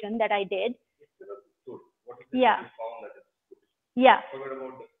observation that I did. Yeah. Yeah.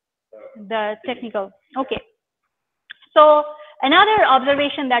 The technical. Okay. So another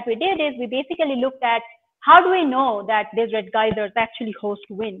observation that we did is we basically looked at how do we know that these red geysers actually host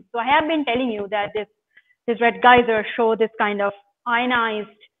wind. So I have been telling you that this red geysers show this kind of ionized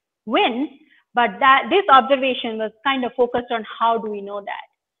wind, but that this observation was kind of focused on how do we know that.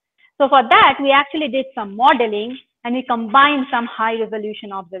 So for that, we actually did some modeling and we combined some high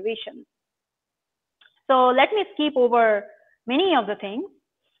resolution observations. So let me skip over many of the things.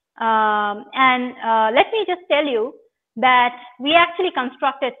 Let me just tell you that we actually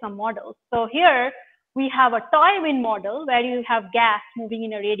constructed some models. So here we have a toy wind model where you have gas moving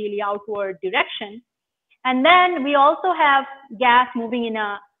in a radially outward direction. And then we also have gas moving in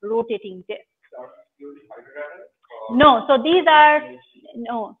a rotating disk. No, so these are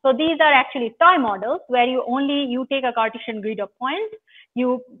actually toy models where you take a Cartesian grid of points,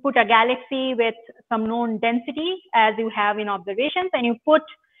 you put a galaxy with some known density as you have in observations, and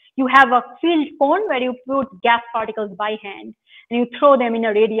you have a field cone where you put gas particles by hand and you throw them in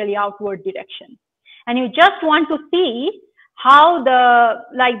a radially outward direction. And you just want to see how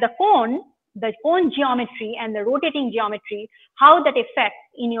the cone geometry and the rotating geometry, how that affects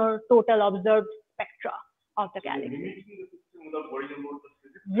in your total observed spectra of the galaxy.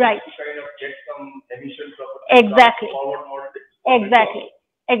 Right. To kind of get some emission properties. Exactly. Forward modeling.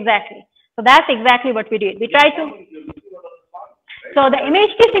 Exactly. So that's exactly what we did. We tried to. So the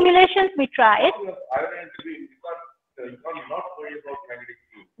MHD simulations we tried.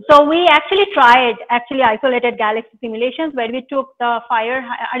 So we actually tried isolated galaxy simulations where we took the fire.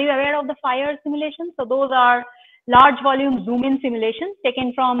 Are you aware of the fire simulations? So those are large volume zoom in simulations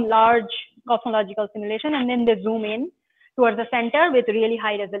taken from large cosmological simulation, and then they zoom in towards the center with really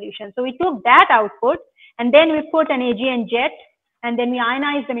high resolution. So we took that output and then we put an AGN jet, and then we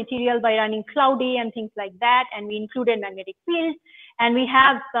ionized the material by running cloudy and things like that, and we included magnetic fields, and we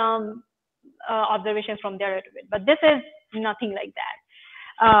have some observations from there. But this is nothing like that.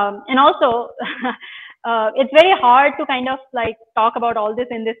 And also, it's very hard to kind of like talk about all this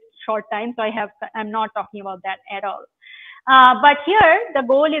in this short time, so I'm not talking about that at all. But here, the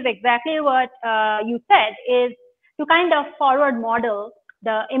goal is exactly what you said, is to kind of forward model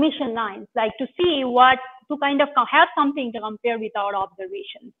the emission lines, like to see to kind of have something to compare with our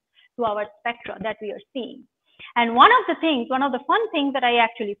observations to our spectra that we are seeing. And one of the fun things that I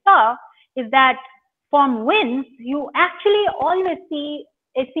actually saw is that from winds, you actually always see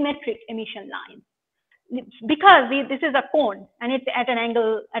asymmetric emission lines. Because this is a cone and it's at an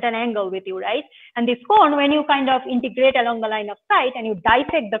angle with you, right? And this cone, when you kind of integrate along the line of sight and you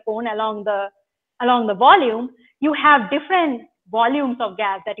dissect the cone along the volume, you have different volumes of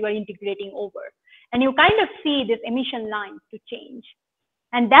gas that you are integrating over, and you kind of see this emission lines to change.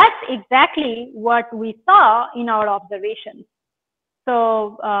 And that's exactly what we saw in our observations.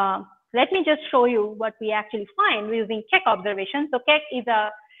 So let me just show you what we actually find using Keck observations. So Keck is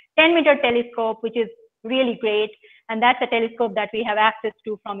a 10-meter telescope, which is really great, and that's a telescope that we have access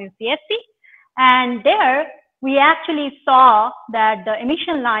to from UCSC. And there we actually saw that the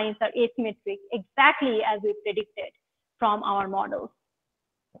emission lines are asymmetric, exactly as we predicted from our models.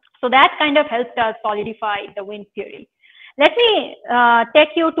 So that kind of helped us solidify the wind theory. Let me take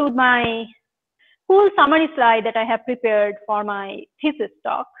you to my cool summary slide that I have prepared for my thesis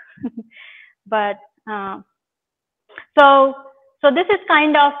talk. But so this is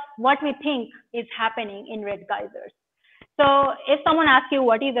kind of what we think is happening in red geysers. So if someone asks you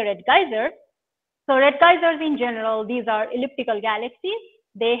what is a red geyser, so red geysers in general, these are elliptical galaxies.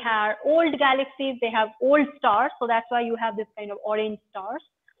 They are old galaxies, they have old stars, so that's why you have this kind of orange stars.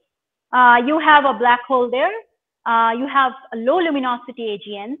 You have a black hole there. You have a low luminosity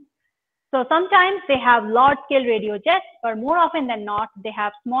AGN. So sometimes they have large scale radio jets, but more often than not, they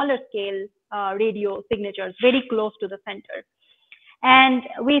have smaller scale radio signatures very close to the center. And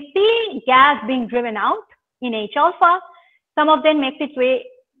we see gas being driven out in H alpha. Some of them makes its way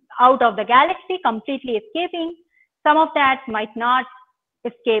out of the galaxy, completely escaping. Some of that might not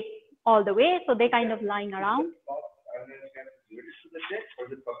escape all the way, so they kind of lying around.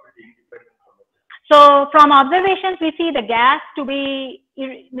 So from observations, we see the gas to be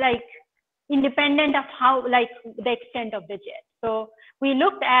like independent of how, like the extent of the jet. So we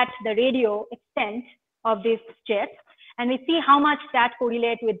looked at the radio extent of this jet, and we see how much that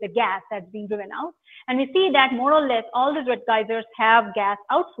correlates with the gas that's being driven out. And we see that more or less all these red geysers have gas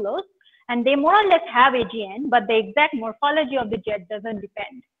outflows, and they more or less have AGN, but the exact morphology of the jet doesn't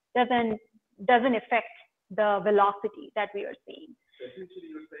affect the velocity that we are seeing. So essentially,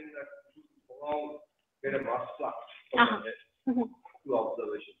 you're saying that you can get a mass flux from the jet to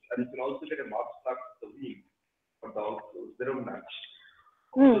observations, and you can also get a mass flux of the wing from the outflows. They don't match.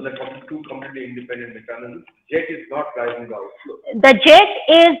 So they're two completely independent mechanisms. The jet is not driving the outflow. The jet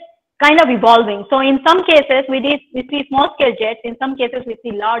is kind of evolving. So in some cases, we see small-scale jets. In some cases, we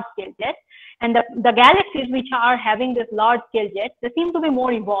see large-scale jets. And the galaxies which are having this large-scale jets, they seem to be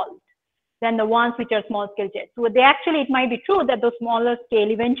more evolved than the ones which are small-scale jets. So they actually, it might be true that those smaller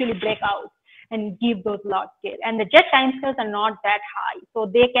scale eventually break out and give those large-scale. And the jet timescales are not that high, so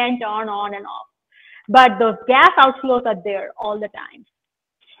they can turn on and off. But those gas outflows are there all the time.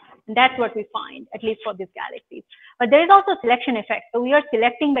 And that's what we find, at least for these galaxies. But there is also selection effect. So we are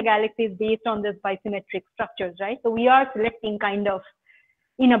selecting the galaxies based on this bisymmetric structures, right? So we are selecting kind of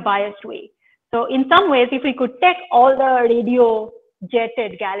in a biased way. So in some ways, if we could take all the radio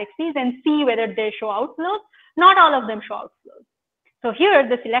jetted galaxies and see whether they show outflows, not all of them show outflows. So here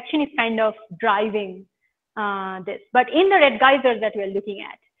the selection is kind of driving this. But in the red geysers that we're looking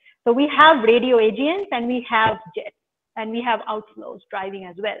at, so we have radio AGNs and we have jets. And we have outflows driving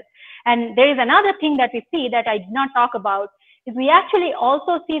as well. And there is another thing that we see that I did not talk about, is we actually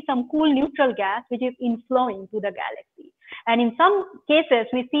also see some cool neutral gas which is inflowing to the galaxy. And in some cases,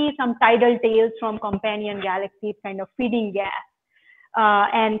 we see some tidal tails from companion galaxies kind of feeding gas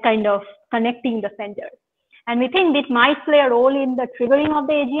and kind of connecting the center. And we think it might play a role in the triggering of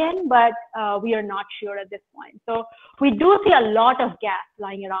the AGN, but we are not sure at this point. So we do see a lot of gas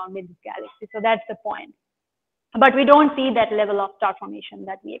lying around in this galaxy. So that's the point. But we don't see that level of star formation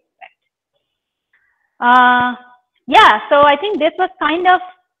that we expect. Yeah, so I think this was kind of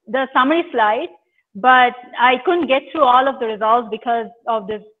the summary slide, but I couldn't get through all of the results because of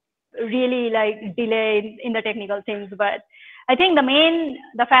this really like delay in the technical things. But I think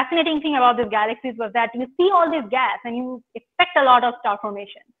the fascinating thing about these galaxies was that you see all this gas and you expect a lot of star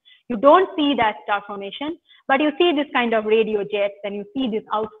formation. You don't see that star formation, but you see this kind of radio jets and you see this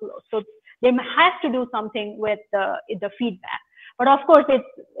outflow. So they have to do something with the feedback. But of course,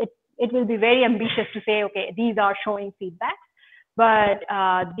 it will be very ambitious to say, okay, these are showing feedback, but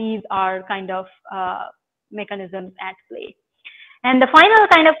these are kind of mechanisms at play. And the final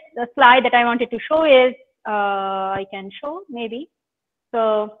kind of slide that I wanted to show is, I can show maybe.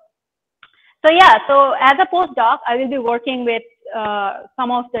 So yeah, so as a postdoc, I will be working with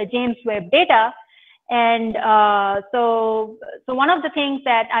some of the James Webb data. And so one of the things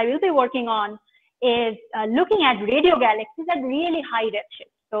that I will be working on is looking at radio galaxies at really high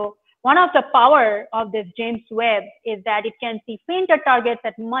redshift. So one of the power of this James Webb is that it can see fainter targets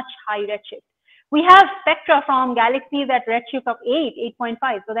at much high redshift. We have spectra from galaxies at redshift of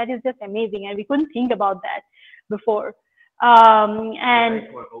 8.5. So that is just amazing. And we couldn't think about that before.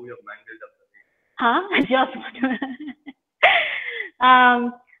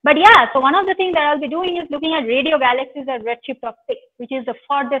 But yeah, so one of the things that I'll be doing is looking at radio galaxies at redshift of 6, which is the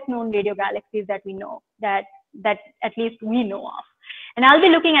farthest known radio galaxies that we know, that at least we know of. And I'll be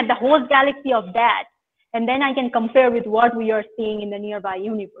looking at the host galaxy of that, and then I can compare with what we are seeing in the nearby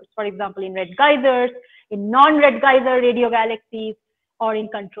universe. For example, in red geysers, in non-red geyser radio galaxies, or in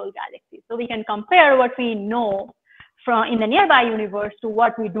control galaxies. So we can compare what we know from in the nearby universe to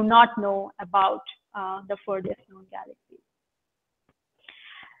what we do not know about the furthest known galaxies.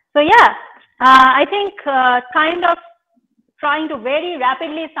 So yeah, I think kind of trying to very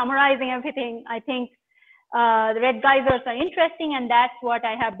rapidly summarizing everything, I think the red geysers are interesting, and that's what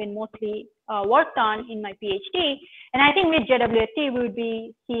I have been mostly worked on in my PhD. And I think with JWST, we will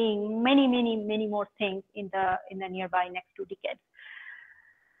be seeing many more things in the nearby next 2 decades.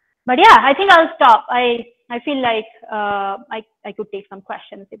 But yeah, I think I'll stop. I feel like I could take some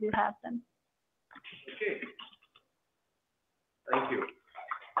questions if you have them. Okay. Thank you.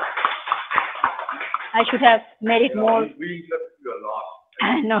 I should have made it more. We interrupted you a lot.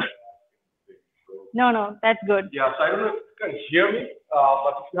 No. No, that's good. Yeah, so I don't know if you can hear me,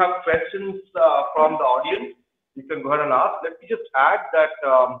 but if you have questions from the audience, you can go ahead and ask. Let me just add that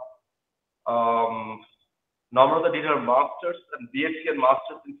Namrata did her master's and BSc and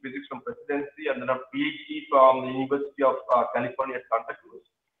master's in physics from Presidency, and then a PhD from the University of California at Santa Cruz.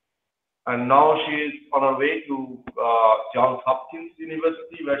 And now she is on her way to Johns Hopkins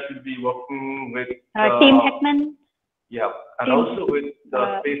University, where she'll be working with Team Heckman. Yeah, and also with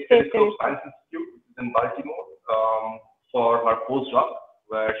the Space Telescope Science Institute in Baltimore for her postdoc,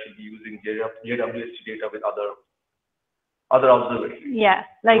 where she'll be using JWST data with other other observations. Yeah,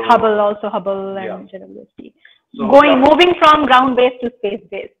 like So, Hubble yeah. and JWST. So, Moving from ground-based to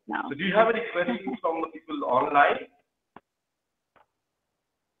space-based now. So do you have any questions from the people online?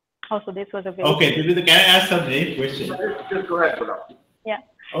 Also, this was a very okay. Can I ask some questions? Just go ahead, Guna. Yeah.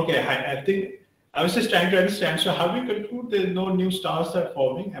 Okay, I think I was just trying to understand. So, how do you conclude there's no new stars are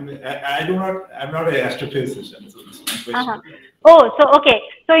forming? I mean, I'm not an astrophysicist, so this is my question. Oh, so okay.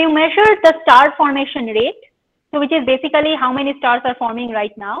 So you measured the star formation rate, so which is basically how many stars are forming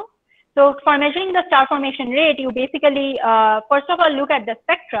right now. So for measuring the star formation rate, you basically first of all look at the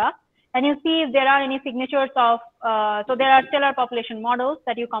spectra, and you see if there are any signatures of. So there are stellar population models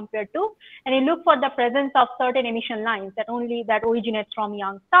that you compare to, and you look for the presence of certain emission lines that originates from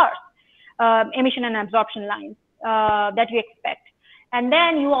young stars. Emission and absorption lines that we expect. And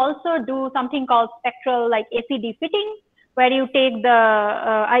then you also do something called spectral like ACD fitting, where you take the,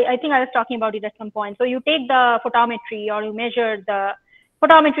 I think I was talking about it at some point. So you take the photometry, or you measure the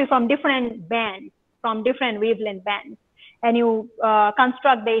photometry from different bands, from different wavelength bands, and you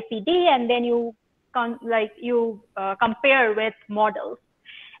construct the ACD, and then you compare with models,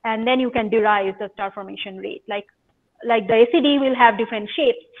 and then you can derive the star formation rate. Like the ACD will have different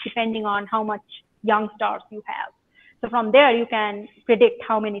shapes depending on how much young stars you have. So from there, you can predict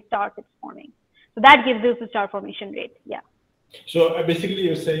how many stars it's forming. So that gives you the star formation rate. Yeah. So basically,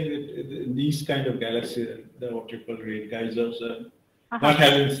 you're saying that these kind of galaxies, the what you call geysers, not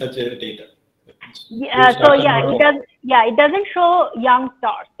having such a data. Yeah. So yeah, it does. Yeah, it doesn't show young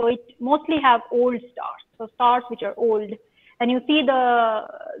stars. So it mostly have old stars. So stars which are old. And you see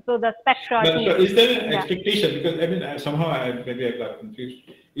the spectra. But is there an expectation? Because I mean, somehow maybe I got confused.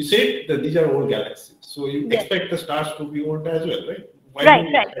 You said that these are old galaxies, so you expect the stars to be old as well, right? Why do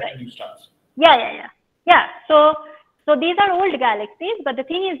you expect new stars? Yeah. So these are old galaxies, but the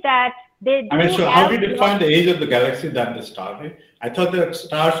thing is that they do. I mean, so how do you define the age of the galaxy than the star? Right? I thought the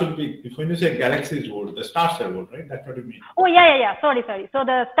stars should be. When you say galaxy is old, the stars are old, right? That's what you mean. Oh yeah. Sorry. So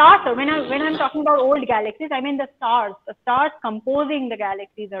the stars are, when I'm talking about old galaxies, I mean the stars composing the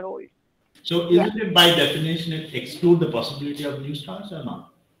galaxies are old. So isn't it by definition it exclude the possibility of new stars or not?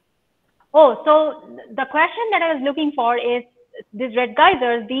 Oh, so the question that I was looking for is these red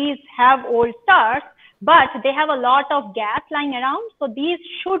geysers. These have old stars, but they have a lot of gas lying around. So these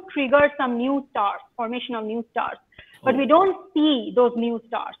should trigger some new stars, formation of new stars. But we don't see those new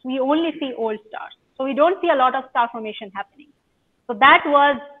stars. We only see old stars. So we don't see a lot of star formation happening. So that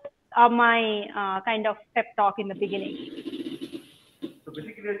was my kind of pep talk in the beginning. So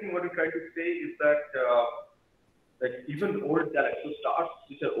basically, I think what we're trying to say is that like even old galaxy stars,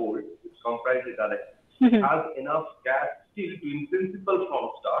 which are old, which comprise the galaxy, has enough gas still to in principle form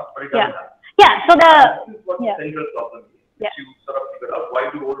stars, but it doesn't have. Yeah. So this is what the central problem is. Which you sort of figure out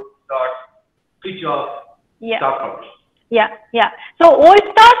why do old stars switch off star formation. Yeah. So old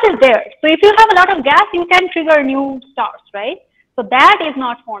stars is there. So if you have a lot of gas, you can trigger new stars, right? So that is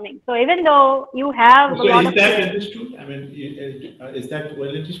not forming. So even though you have a lot of. So is that understood? I mean, is that well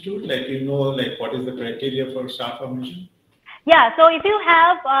understood? Like like what is the criteria for star formation? Yeah. So if you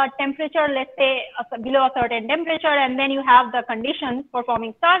have a temperature, let's say below a certain temperature, and then you have the conditions for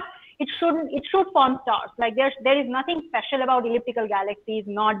forming stars, it should form stars. Like there is nothing special about elliptical galaxies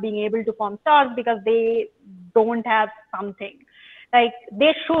not being able to form stars because they don't have something. Like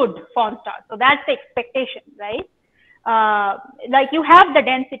they should form stars. So that's the expectation, right? Like you have the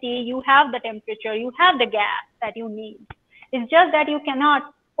density, you have the temperature, you have the gas that you need. It's just that you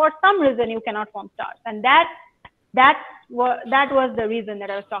cannot, for some reason, you cannot form stars, and that was the reason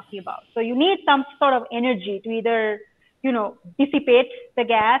that I was talking about. So you need some sort of energy to either dissipate the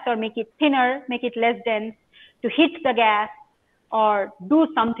gas or make it thinner, make it less dense, to hit the gas or do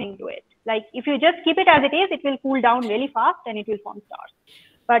something to it. Like if you just keep it as it is, it will cool down really fast and it will form stars.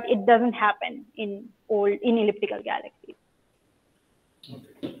 But it doesn't happen in elliptical galaxies.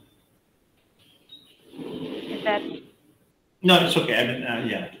 Okay. Is that? No, it's okay. I mean,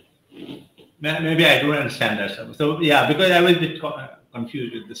 maybe I don't understand that. So yeah, because I was a bit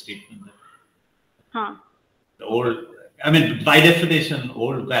confused with the statement. The old, I mean, by definition,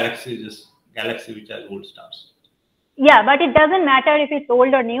 old galaxy is galaxy which has old stars. Yeah, but it doesn't matter if it's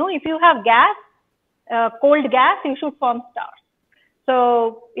old or new. If you have gas, cold gas, you should form stars.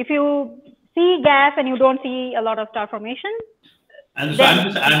 So if you see gas and you don't see a lot of star formation. And so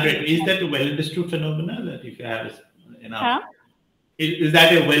is that a well understood phenomenon that if you have enough? Is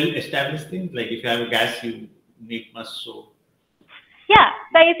that a well established thing? Like if you have a gas, you need much so. Yeah,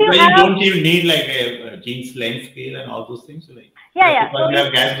 but if you don't even need like a Jeans length scale and all those things. Like, yeah. Because you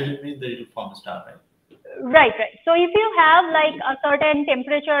have gas doesn't mean that you form a star, right? Right. So if you have like a certain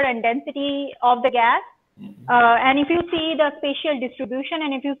temperature and density of the gas, And if you see the spatial distribution,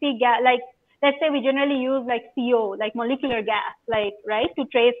 and if you see like, let's say we generally use like CO, like molecular gas, like, right, to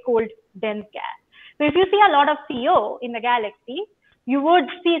trace cold dense gas. So if you see a lot of CO in the galaxy, you would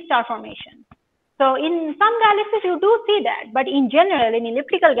see star formation. So in some galaxies you do see that, but in general, in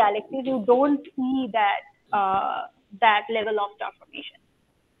elliptical galaxies, you don't see that that level of star formation.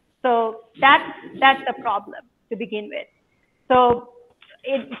 So that's the problem to begin with. So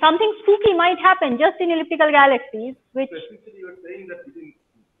something spooky might happen just in elliptical galaxies, which. So essentially, you are saying that between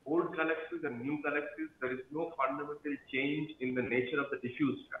old galaxies and new galaxies, there is no fundamental change in the nature of the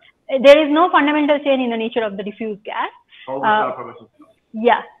diffuse gas. There is no fundamental change in the nature of the diffuse gas. How is star formation?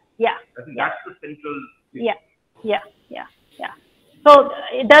 Yeah. I think that's the central thing. Yeah. So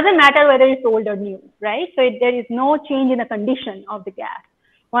it doesn't matter whether it's old or new, right? So there is no change in the condition of the gas.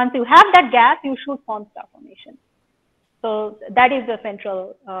 Once you have that gas, you should form star formation. So that is the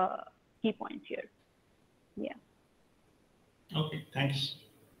central key point here. Yeah. Okay, thanks.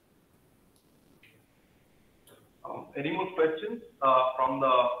 Any more questions from the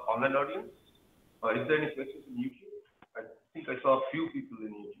online audience? Is there any questions in YouTube? I think I saw a few people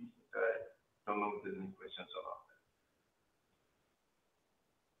in YouTube. I don't know if there's any questions or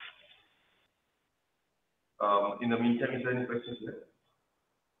not. In the meantime, is there any questions there?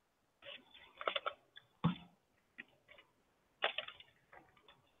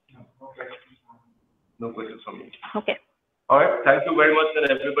 No questions from me. Okay. All right. Thank you very much, then,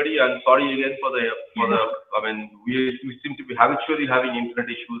 everybody. And sorry again for the. I mean, we seem to be habitually having internet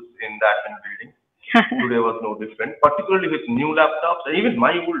issues in the admin building. Today was no different, particularly with new laptops, and even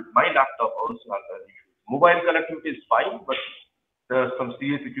my laptop also has that issue. Mobile connectivity is fine, but there are some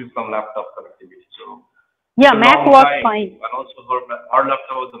serious issues from laptop connectivity. So yeah, Mac was fine. And also our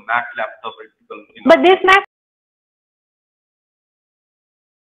laptop was a Mac laptop. But this Mac